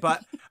 Okay,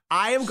 but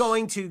I am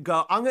going to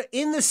go.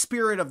 In the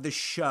spirit of the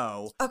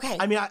show. Okay.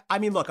 I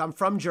mean, look, I'm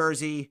from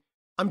Jersey.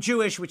 I'm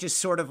Jewish, which is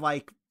sort of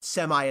like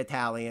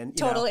semi-Italian.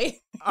 Totally.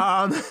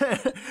 I'm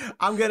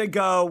gonna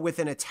go with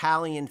an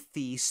Italian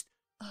feast.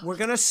 We're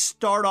gonna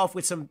start off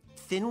with some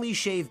thinly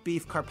shaved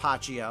beef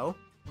carpaccio.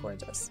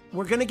 Gorgeous.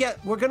 We're gonna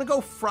go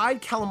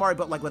fried calamari,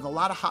 but like with a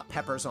lot of hot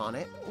peppers on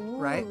it. Ooh.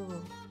 Right.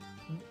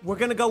 We're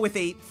going to go with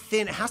it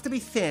has to be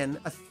thin,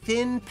 a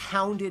thin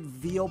pounded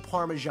veal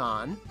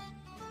parmesan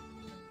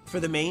for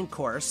the main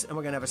course. And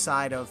we're going to have a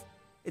side of,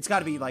 it's got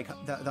to be like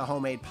the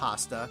homemade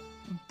pasta.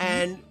 Mm-hmm.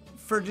 And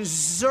for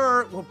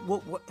dessert,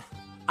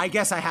 I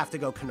guess I have to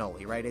go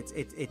cannoli, right?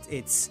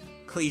 It's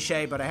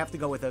cliche, but I have to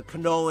go with a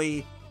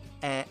cannoli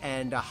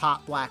and a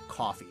hot black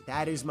coffee.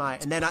 That is my,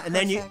 and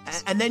then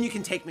you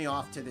can take me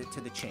off to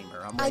the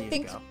chamber. I'm ready I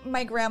think to go.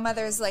 my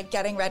grandmother's like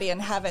getting ready in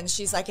heaven.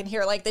 She's, I can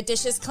hear like the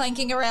dishes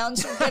clanking around.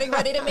 She's getting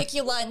ready to make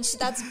you lunch.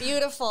 That's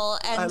beautiful.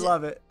 And I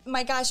love it.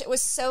 My gosh, it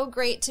was so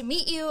great to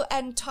meet you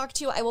and talk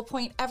to you. I will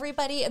point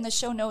everybody in the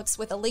show notes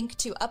with a link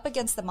to Up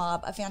Against the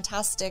Mob, a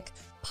fantastic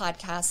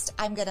podcast.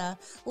 I'm going to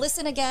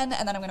listen again,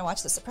 and then I'm going to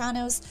watch The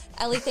Sopranos.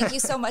 Elie, thank you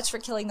so much for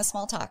killing the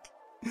small talk.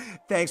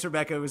 Thanks,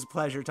 Rebecca. It was a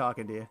pleasure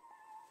talking to you.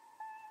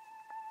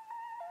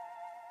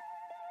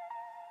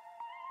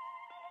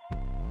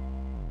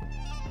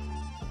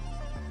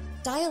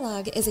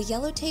 Dialogue is a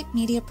Yellow Tape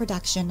Media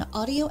production,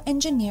 audio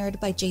engineered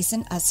by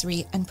Jason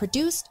Usry and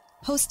produced,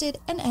 hosted,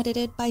 and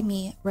edited by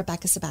me,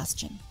 Rebecca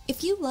Sebastian.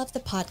 If you love the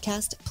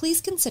podcast,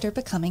 please consider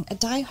becoming a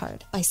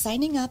diehard by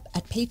signing up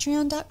at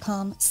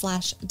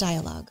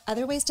patreon.com/dialogue.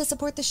 Other ways to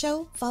support the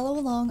show? Follow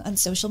along on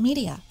social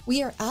media.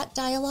 We are at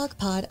Dialogue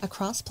Pod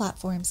across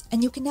platforms,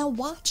 and you can now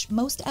watch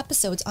most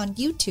episodes on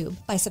YouTube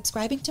by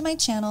subscribing to my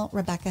channel,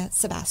 Rebecca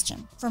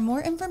Sebastian. For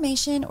more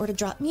information or to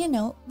drop me a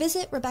note,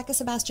 visit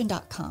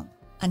RebeccaSebastian.com.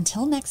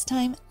 Until next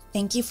time,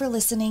 thank you for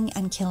listening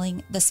and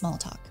killing the small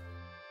talk.